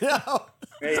received. I know.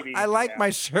 Maybe. I like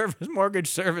my mortgage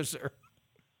servicer.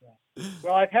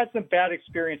 Well, I've had some bad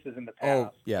experiences in the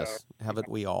past. Oh, yes. So. Haven't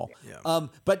we all? Yeah.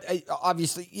 But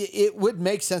obviously, it would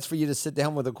make sense for you to sit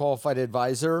down with a qualified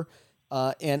advisor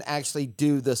and actually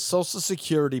do the Social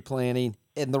Security planning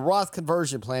and the Roth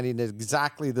conversion planning at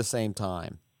exactly the same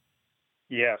time.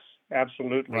 Yes,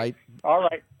 absolutely. Right. All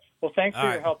right. Well, thanks for All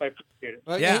your right. help. I appreciate it.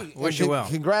 Well, Yeah, wish you well.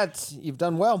 Congrats. You've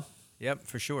done well. Yep,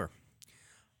 for sure.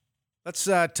 Let's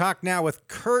talk now with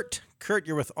Kurt. Kurt,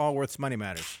 you're with Allworth's Money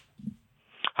Matters.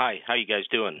 Hi, how you guys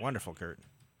doing? Wonderful, Kurt.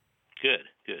 Good.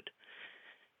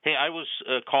 Hey, I was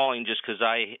calling just because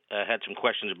I had some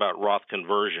questions about Roth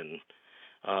conversion.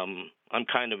 I'm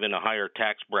kind of in a higher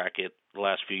tax bracket the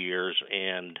last few years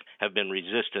and have been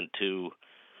resistant to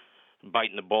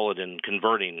biting the bullet and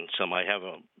converting some. I have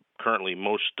currently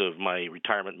most of my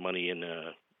retirement money in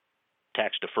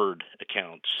tax-deferred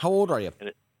accounts. How old are you?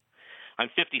 I'm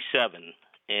 57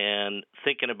 and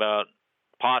thinking about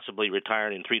possibly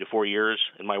retiring in 3 to 4 years.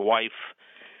 And my wife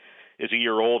is a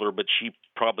year older, but she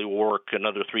probably will work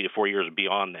another 3 to 4 years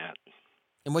beyond that.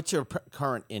 And what's your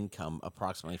current income,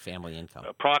 approximately family income?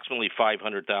 Approximately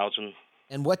 $500,000.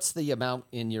 And what's the amount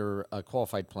in your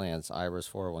qualified plans, IRAs,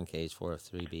 401ks,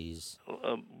 403bs?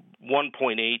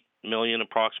 $1.8 million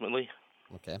approximately.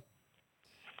 Okay.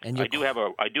 And I do have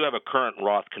a current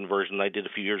Roth conversion I did a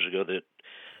few years ago that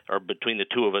are between the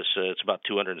two of us. It's about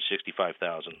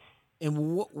 $265,000.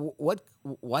 And why?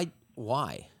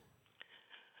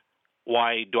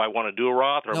 Why do I want to do a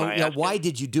Roth? Or why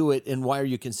did you do it, and why are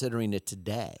you considering it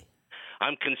today?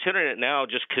 I'm considering it now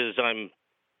just because I'm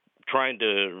trying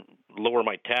to lower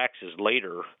my taxes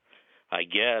later, I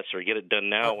guess, or get it done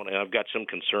now. And I've got some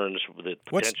concerns that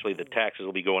potentially the taxes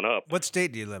will be going up. What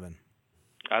state do you live in?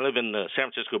 I live in the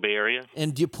San Francisco Bay Area.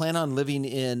 And do you plan on living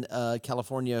in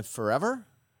California forever?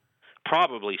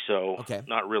 Probably so. Okay.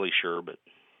 Not really sure, but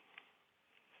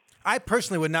I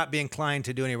personally would not be inclined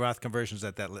to do any Roth conversions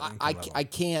at that income level. I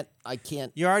can't.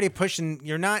 You're already pushing.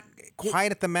 You're not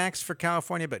quite at the max for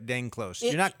California, but dang close.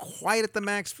 You're not quite at the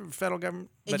max for federal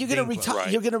government. And but you're going to retire. Right.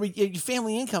 You're going to your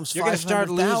family income's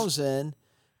 $500,000,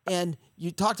 and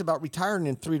you talked about retiring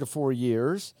in 3 to 4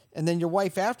 years, and then your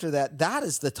wife after that. That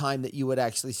is the time that you would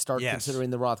actually start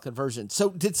considering the Roth conversion. So,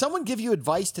 did someone give you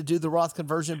advice to do the Roth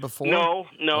conversion before? No.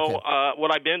 Okay.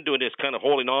 What I've been doing is kind of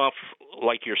holding off,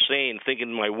 like you're saying,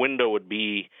 thinking my window would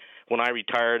be when I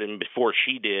retired and before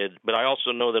she did. But I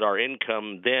also know that our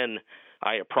income then,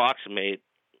 I approximate,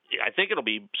 I think it'll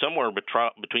be somewhere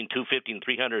between $250 and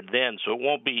 $300 then. So it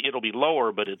won't be. It'll be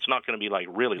lower, but it's not going to be like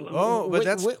really low. Oh, but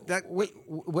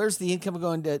where's the income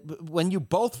going to when you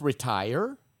both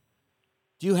retire?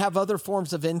 Do you have other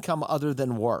forms of income other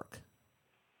than work?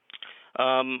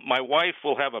 My wife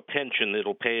will have a pension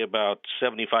that'll pay about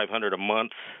 $7,500 a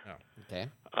month. Oh. Okay.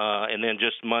 And then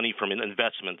just money from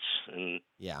investments and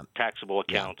taxable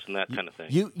accounts and that kind of thing.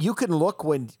 You can look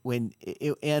when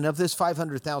and of this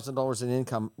 $500,000 in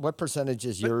income, what percentage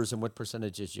is yours and what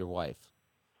percentage is your wife?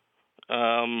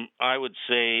 I would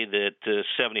say that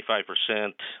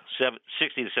 75%,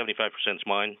 60 to 75% is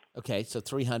mine. Okay, so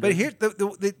 300. But here,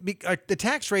 the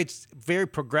tax rate's very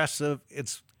progressive.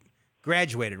 It's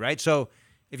graduated, right? So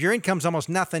if your income's almost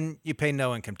nothing, you pay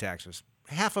no income taxes.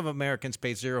 Half of Americans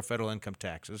pay zero federal income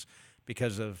taxes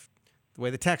because of the way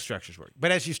the tax structures work. But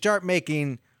as you start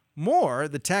making more,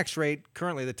 the tax rate,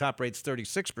 currently the top rate's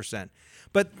 36%.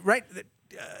 But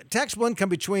taxable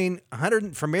income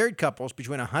for married couples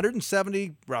between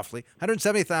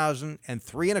 $170,000 and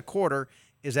 $325,000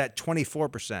 is at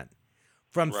 24%.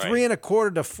 From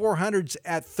 $325,000 to $400,000's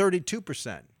at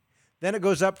 32%. Then it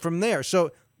goes up from there.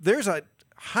 So there's a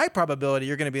high probability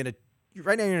you're going to be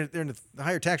right now you're in a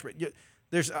higher tax rate.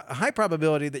 There's a high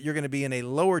probability that you're going to be in a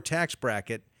lower tax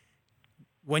bracket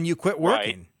when you quit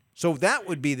working. Right. So that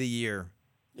would be the year.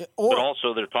 But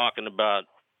also they're talking about,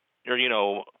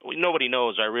 nobody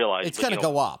knows, I realize. It's going to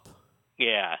go up.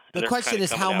 Yeah. The question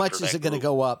is, how much is it going to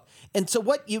go up? And so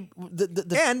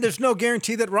and there's no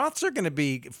guarantee that Roths are going to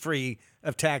be free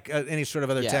of any sort of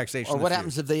other taxation. Or what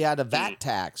happens if they add a VAT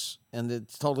tax and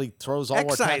it totally throws all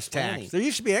our tax planning? There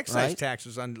used to be excise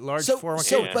taxes on large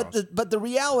 401k. But the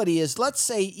reality is, let's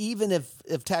say even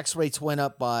if tax rates went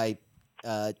up by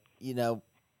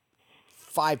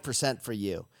 5% for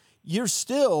you, you're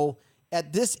still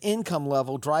at this income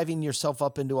level driving yourself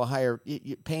up into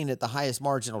you're paying at the highest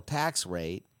marginal tax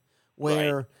rate,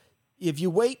 where if you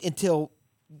wait until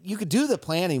you could do the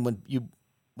planning when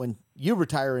you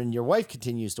retire and your wife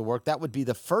continues to work, that would be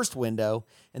the first window.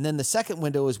 And then the second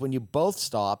window is when you both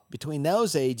stop. Between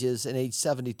those ages and age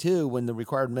 72, when the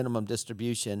required minimum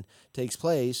distribution takes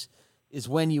place, is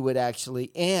when you would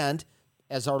actually, and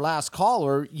as our last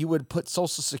caller, you would put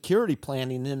Social Security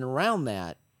planning in around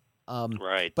that.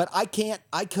 But I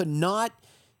could not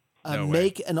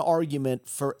make an argument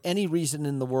for any reason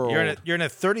in the world. You're in a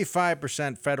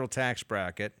 35% federal tax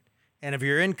bracket. And if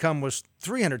your income was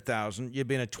 $300,000, you'd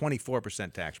be in a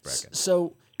 24% tax bracket.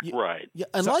 So,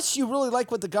 unless you really like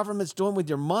what the government's doing with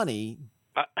your money.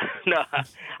 No,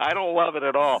 I don't love it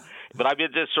at all. But I've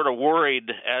been just sort of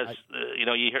worried as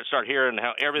start hearing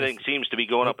how everything seems to be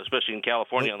going up, especially in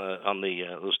California on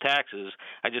those taxes.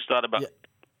 I just thought about.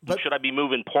 But should I be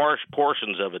moving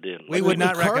portions of it in? We would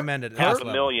not recommend it.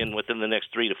 $500,000 within the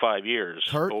next 3 to 5 years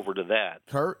over to that.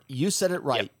 Kurt, you said it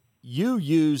right. Yep. You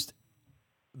used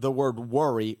the word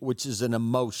worry, which is an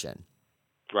emotion.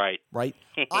 Right. Right?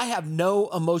 I have no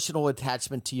emotional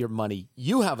attachment to your money.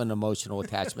 You have an emotional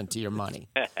attachment to your money.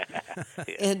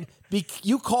 And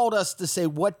you called us to say,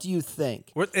 what do you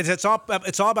think? It's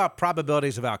all about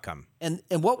probabilities of outcome. And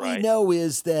what we know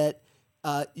is that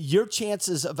your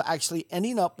chances of actually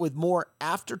ending up with more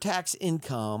after-tax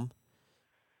income,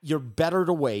 you're better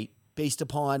to wait based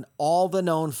upon all the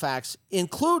known facts,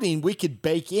 including we could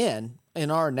bake in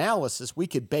our analysis, we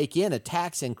could bake in a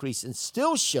tax increase and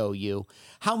still show you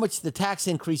how much the tax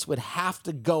increase would have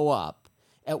to go up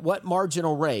at what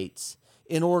marginal rates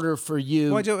in order for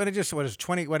you. What did you just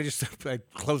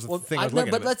close the thing?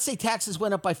 But let's say taxes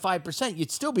went up by 5%,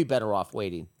 you'd still be better off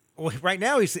waiting. Well, right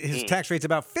now his tax rate's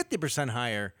about 50%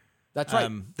 higher. That's right.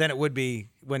 Than it would be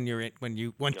when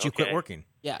you quit working.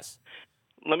 Yes.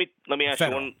 Let me ask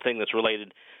you one thing that's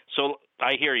related. So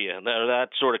I hear you. That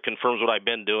sort of confirms what I've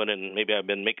been doing, and maybe I've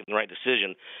been making the right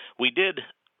decision.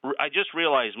 I just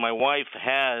realized my wife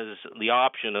has the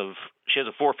option of, she has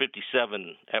a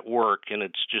 457 at work, and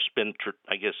it's just been,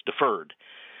 I guess, deferred.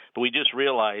 But we just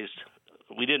realized,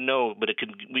 we didn't know, but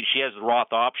she has the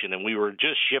Roth option, and we were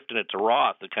just shifting it to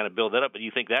Roth to kind of build that up. But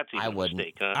you think that's even a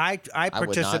mistake, huh? I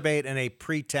participate in a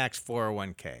pre-tax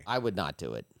 401k. I would not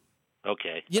do it.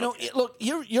 Okay. Look,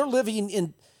 you're living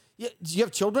in. Do you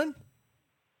have children?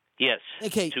 Yes.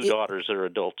 Okay. 2 daughters that are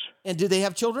adults. And do they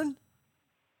have children?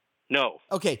 No.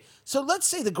 Okay. So let's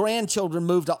say the grandchildren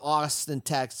move to Austin,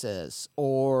 Texas,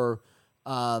 or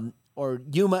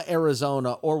Yuma,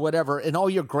 Arizona, or whatever, and all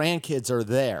your grandkids are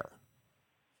there.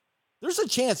 There's a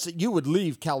chance that you would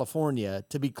leave California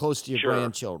to be close to your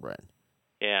grandchildren.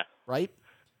 Yeah. Right?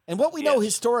 And what we know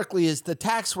historically is the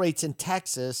tax rates in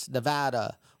Texas,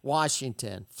 Nevada,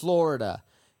 Washington, Florida,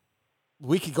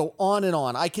 we could go on and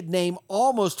on. I could name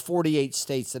almost 48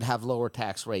 states that have lower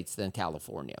tax rates than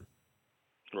California.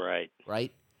 Right.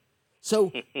 Right?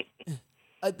 So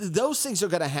those things are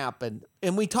going to happen.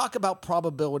 And we talk about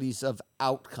probabilities of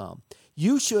outcome.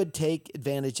 You should take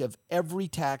advantage of every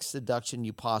tax deduction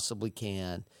you possibly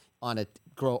can on it.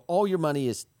 Grow all your money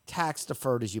as tax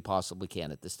deferred as you possibly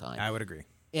can at this time. I would agree.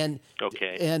 And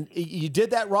you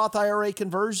did that Roth IRA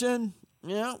conversion.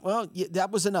 Yeah, well,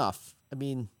 that was enough. I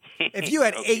mean, if you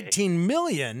had $18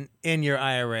 million in your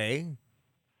IRA,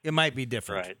 it might be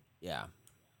different. Right. Yeah.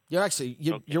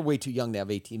 You're way too young to have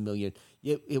 $18 million.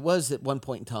 It was at one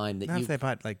point in time that if they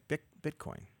bought like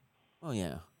Bitcoin. Oh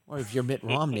yeah. Or if you're Mitt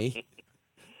Romney.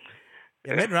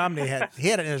 Yeah, Mitt Romney had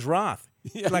it in his Roth.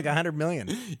 Like $100 million.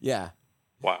 Yeah.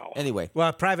 Wow. Anyway.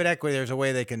 Well, private equity, there's a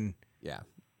way they can. Yeah.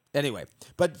 Anyway,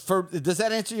 but does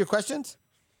that answer your questions?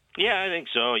 Yeah, I think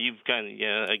so. I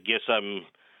guess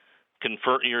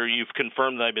you've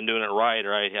confirmed that I've been doing it right,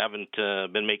 or I haven't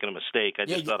been making a mistake. I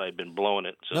just thought I'd been blowing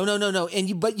it. So. No.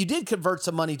 But you did convert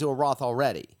some money to a Roth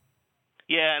already.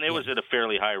 Yeah, and it was at a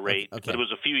fairly high rate. Okay. But it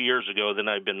was a few years ago. Then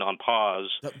I've been on pause.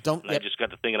 I just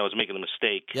got to thinking I was making a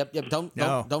mistake. Yep.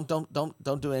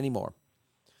 Don't do it anymore.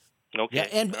 Okay. Yeah,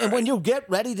 and when you get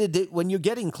ready when you're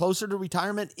getting closer to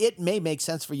retirement, it may make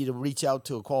sense for you to reach out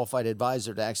to a qualified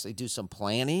advisor to actually do some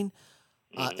planning,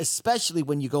 especially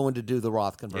when you go in to do the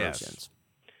Roth conversions.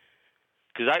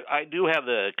 Because I do have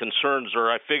the concerns,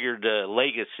 or I figured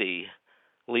legacy,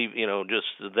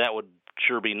 that would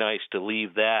sure be nice to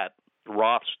leave that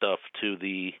Roth stuff to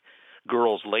the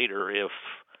girls later if.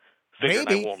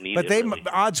 Maybe, I won't need but it, really.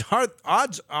 odds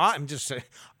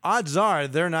are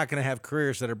they're not going to have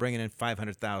careers that are bringing in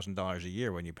 $500,000 a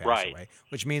year when you pass away,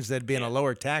 which means they'd be in a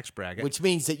lower tax bracket. Which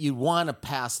means that you want to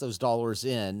pass those dollars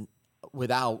in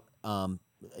without the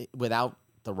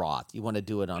Roth. You want to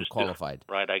do it on qualified.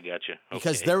 Right, I got you. Okay.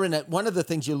 Because they're in one of the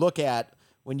things you look at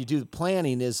when you do the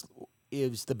planning is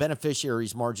the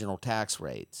beneficiary's marginal tax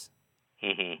rates.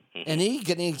 And you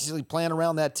can actually plan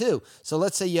around that too. So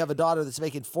let's say you have a daughter that's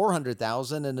making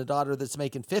 $400,000 and a daughter that's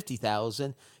making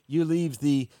 $50,000. You leave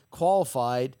the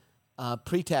qualified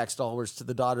pre-tax dollars to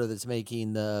the daughter that's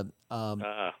making the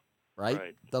the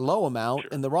low amount,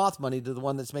 and the Roth money to the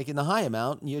one that's making the high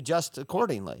amount, and you adjust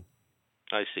accordingly.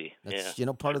 I see. That's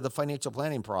part of the financial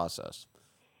planning process.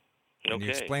 And you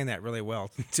explain that really well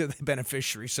to the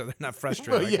beneficiary, so they're not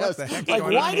frustrated. Well, what the heck's like,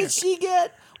 going why on did she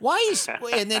get? Why is?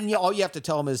 And then all you have to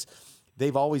tell them is,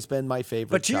 they've always been my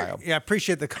favorite child. Yeah, I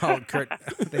appreciate the call, Kurt.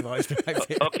 They've always been my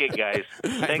favorite. Okay, guys.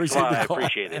 Thanks a lot. I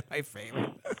appreciate it. My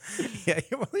favorite. Yeah,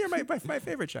 well, you're my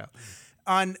favorite child.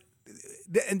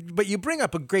 But you bring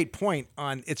up a great point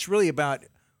on it's really about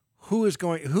whose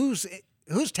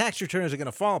tax return is it going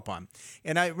to fall upon.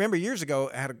 And I remember years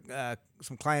ago, I had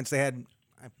some clients, they had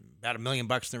about $1 million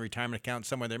in their retirement account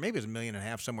somewhere there. Maybe it was $1.5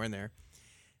 million somewhere in there.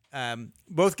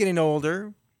 Both getting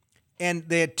older. And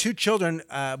they had 2 children.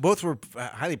 Both were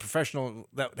highly professional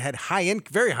that had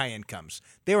very high incomes.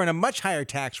 They were in a much higher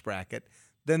tax bracket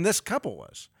than this couple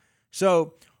was.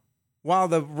 So while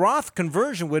the Roth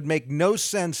conversion would make no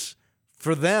sense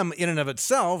for them in and of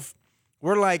itself,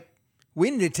 we're like,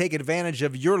 we need to take advantage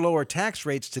of your lower tax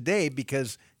rates today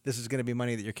because this is going to be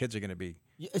money that your kids are going to be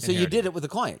So you did it with the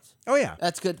clients. Oh, yeah.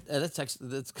 That's good.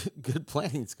 That's good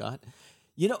planning, Scott.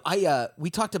 We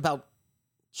talked about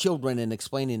children and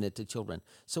explaining it to children.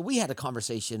 So we had a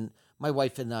conversation. My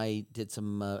wife and I did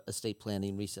some estate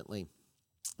planning recently.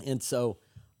 And so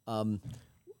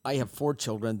I have 4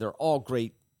 children. They're all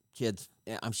great kids.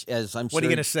 I'm sure what are you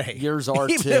going to say? Yours are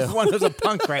Even too. if one was a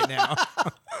punk right now.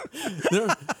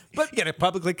 But you got to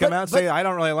publicly come out and say, I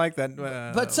don't really like that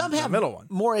but some have middle one.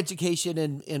 more education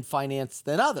in finance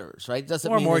than others, right? Doesn't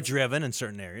Or mean more it's- driven in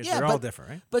certain areas. Yeah, They're all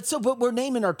different, right? But we're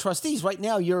naming our trustees. Right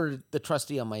now, you're the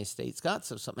trustee on my estate, Scott.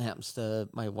 So if something happens to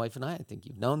my wife and I think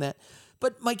you've known that.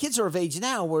 But my kids are of age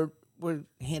now where we're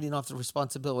handing off the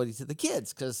responsibility to the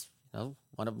kids because,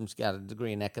 one of them's got a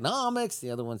degree in economics,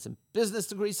 the other one's in business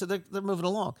degree, so they're moving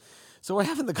along. So we're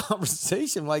having the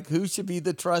conversation like who should be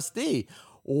the trustee.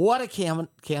 What a can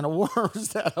of worms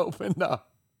that opened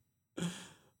up.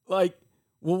 Like,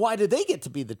 well, why did they get to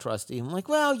be the trustee? I'm like,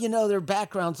 well, their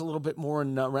background's a little bit more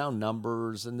around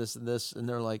numbers and this. And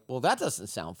they're like, well, that doesn't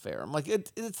sound fair. I'm like,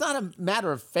 it's not a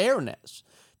matter of fairness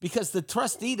because the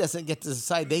trustee doesn't get to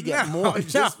decide they get more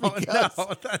just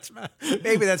because. No,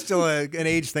 maybe that's still an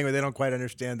age thing where they don't quite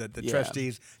understand that the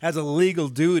trustees has a legal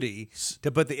duty to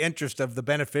put the interest of the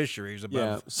beneficiaries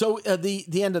above. Yeah. So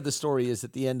the end of the story is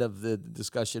at the end of the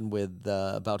discussion with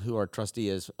about who our trustee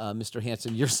is. Mr.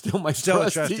 Hanson, you're still my Still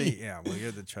trustee. a trustee. Yeah, well,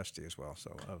 you're the trustee as well,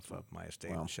 so of my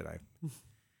estate. Wow. Should I?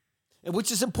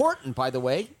 Which is important, by the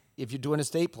way, if you're doing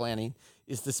estate planning,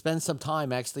 is to spend some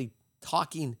time actually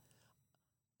talking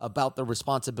about the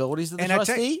responsibilities of the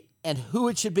trustee and who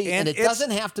it should be. And it doesn't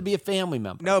have to be a family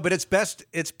member. No, but it's best,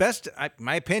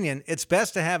 my opinion, it's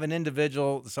best to have an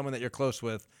individual, someone that you're close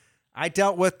with. I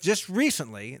dealt with just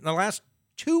recently, in the last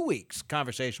 2 weeks,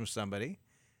 conversation with somebody,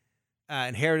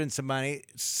 inherited some money,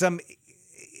 this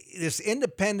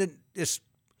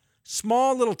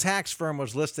small little tax firm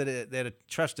was listed at a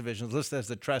trust division, was listed as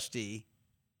the trustee,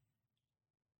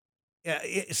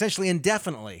 essentially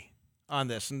indefinitely on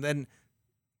this. And then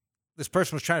this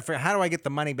person was trying to figure out, how do I get the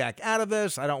money back out of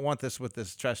this? I don't want this with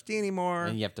this trustee anymore.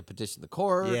 And you have to petition the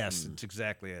court. Yes, that's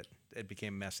exactly it. It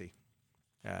became messy.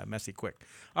 Messy quick.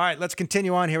 All right, let's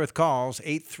continue on here with calls.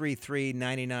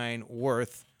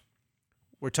 833-99-WORTH.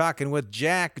 We're talking with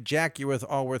Jack. Jack, you're with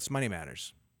Allworth's Money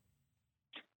Matters.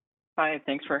 Hi,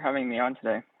 thanks for having me on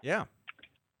today. Yeah.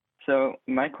 So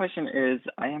my question is,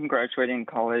 I am graduating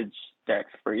college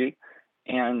debt-free,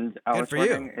 and I was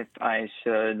wondering if I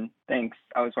should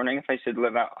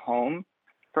live at home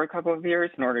for a couple of years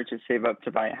in order to save up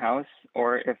to buy a house,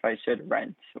 or if I should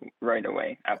rent right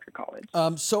away after college.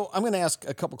 So I'm going to ask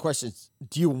a couple questions.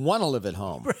 Do you want to live at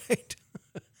home? Right.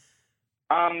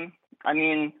 I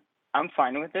mean, I'm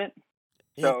fine with it,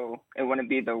 so it wouldn't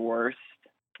be the worst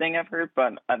thing ever,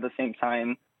 but at the same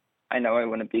time, I know I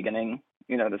wouldn't be getting,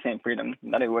 the same freedom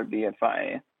that it would be if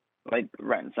I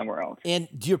rent somewhere else. And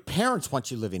do your parents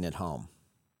want you living at home?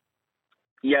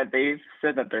 Yeah, they've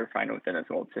said that they're fine with it as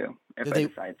well too, if I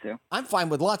decide to. I'm fine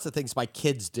with lots of things my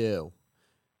kids do.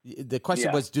 The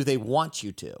question was, do they want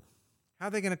you to? How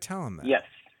are they going to tell them that? Yes.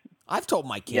 I've told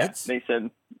my kids. Yeah, they said.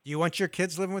 Do you want your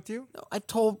kids living with you? No, I've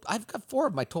got 4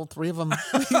 of them. I told 3 of them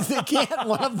they can't.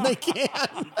 One of them they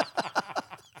can't.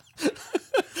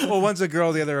 Well, one's a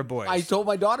girl, the other a boy. I told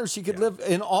my daughter she could live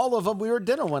in all of them. We were at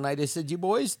dinner one night. I said, "You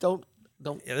boys don't."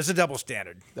 Yeah, there's a double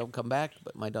standard. Don't come back,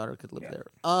 but my daughter could live there.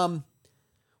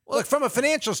 Look, from a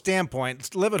financial standpoint,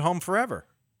 let's live at home forever.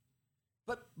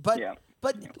 But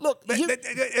look, I'm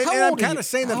how old kind are of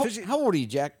saying that. How old are you,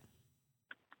 Jack?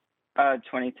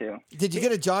 22. Did you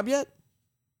get a job yet?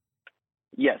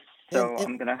 Yes. So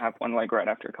I'm gonna have one right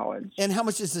after college. And how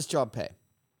much does this job pay?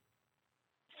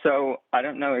 So I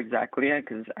don't know exactly yet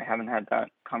because I haven't had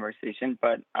that conversation,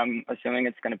 but I'm assuming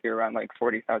it's going to be around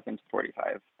 $40,000 to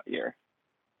 $45,000 a year.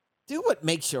 Do what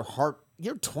makes your heart.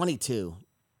 You're 22.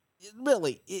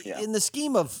 Really, in the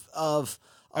scheme of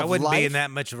I wouldn't life, be in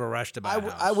that much of a rush to buy a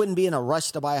house. I wouldn't be in a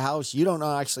rush to buy a house. You don't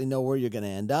actually know where you're going to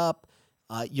end up.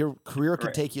 Your career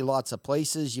could take you lots of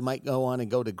places. You might go on and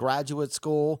go to graduate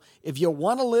school. If you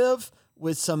want to live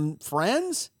with some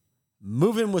friends,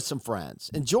 move in with some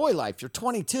friends. Enjoy life. You're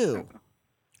 22.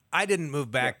 I didn't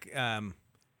move back. I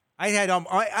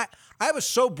was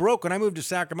so broke when I moved to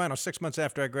Sacramento 6 months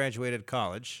after I graduated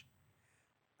college.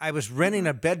 I was renting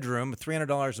a bedroom,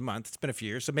 $300 a month. It's been a few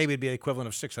years, so maybe it'd be the equivalent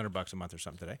of $600 a month or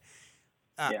something today.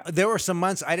 There were some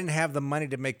months I didn't have the money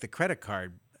to make the credit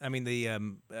card. I mean, the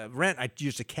rent, I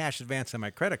used a cash advance on my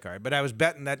credit card, but I was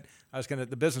betting that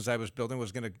the business I was building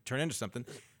was going to turn into something.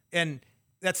 And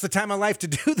that's the time of life to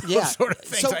do those sort of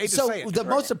things. I hate to say it. The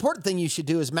most important thing you should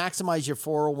do is maximize your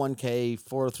 401k,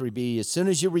 403b. As soon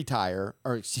as you retire,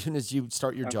 or as soon as you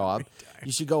start your job,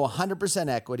 you should go 100%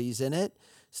 equities in it.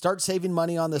 Start saving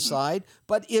money on the side.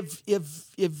 But if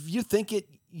you think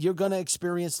you're going to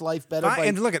experience life better.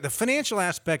 And look, at the financial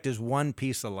aspect is one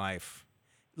piece of life.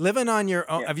 Living on your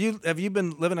own. Yeah. Have you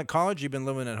been living at college? You've been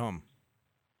living at home.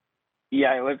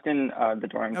 Yeah, I lived in the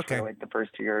dorms for like the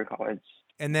first year of college.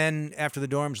 And then after the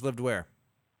dorms, lived where?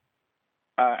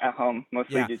 At home,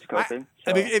 mostly due to COVID.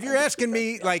 I mean, if you're asking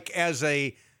me, like as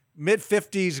a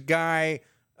mid-50s guy,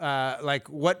 like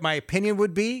what my opinion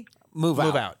would be, move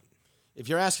out. If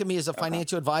you're asking me as a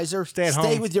financial advisor, stay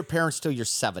home with your parents till you're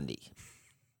 70.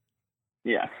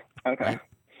 Yeah. Okay. Right?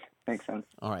 Makes sense.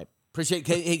 All right. Appreciate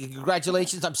it. Hey,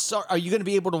 congratulations. I'm sorry. Are you going to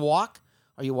be able to walk?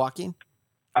 Are you walking?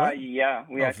 Yeah.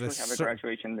 We actually have a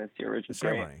graduation this year, which is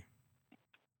great.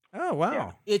 Oh, wow.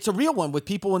 Yeah. It's a real one with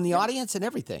people in the audience and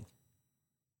everything.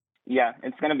 Yeah.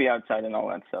 It's going to be outside and all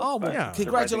that stuff. Oh, well, yeah.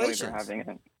 Congratulations. For having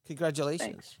it.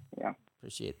 Congratulations. Thanks. Yeah.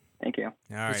 Appreciate it. Thank you. All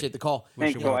right. Appreciate the call.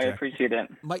 Thank you. I appreciate it.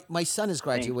 My son is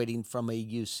graduating from a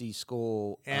UC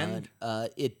school, and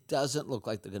it doesn't look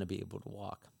like they're going to be able to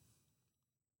walk.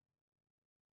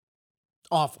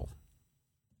 Awful.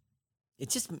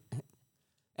 It's just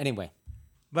anyway.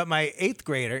 But my 8th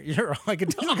grader, you're like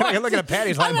looking at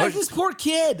Patty's line. This poor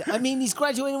kid. I mean, he's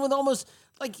graduating with almost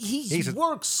like he's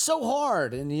worked so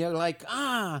hard, and you're like,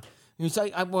 And he's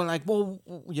like, we're like, well,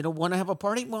 want to have a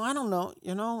party? Well, I don't know,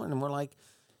 and we're like,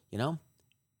 our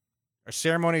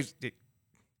ceremonies.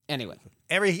 Anyway,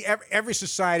 every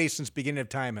society since the beginning of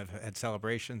time have had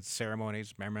celebrations,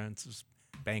 ceremonies, remembrances,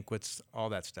 banquets, all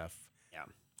that stuff. Yeah.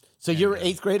 So you're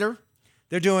 8th grader?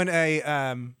 They're doing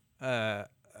a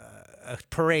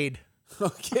parade.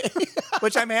 Okay.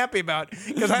 Which I'm happy about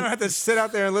because I don't have to sit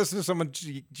out there and listen to someone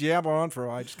jabber on for a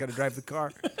while. I just got to drive the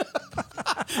car.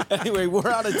 Anyway, we're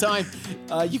out of time.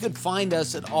 You can find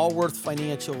us at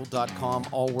allworthfinancial.com,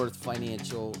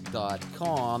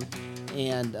 allworthfinancial.com.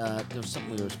 And there was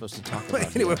something we were supposed to talk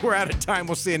about. Anyway, we're out of time.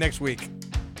 We'll see you next week.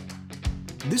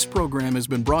 This program has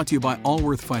been brought to you by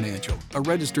Allworth Financial, a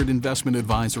registered investment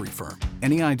advisory firm.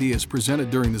 Any ideas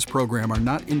presented during this program are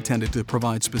not intended to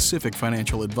provide specific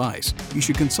financial advice. You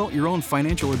should consult your own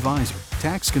financial advisor,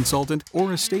 tax consultant,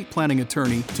 or estate planning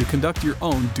attorney to conduct your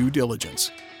own due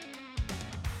diligence.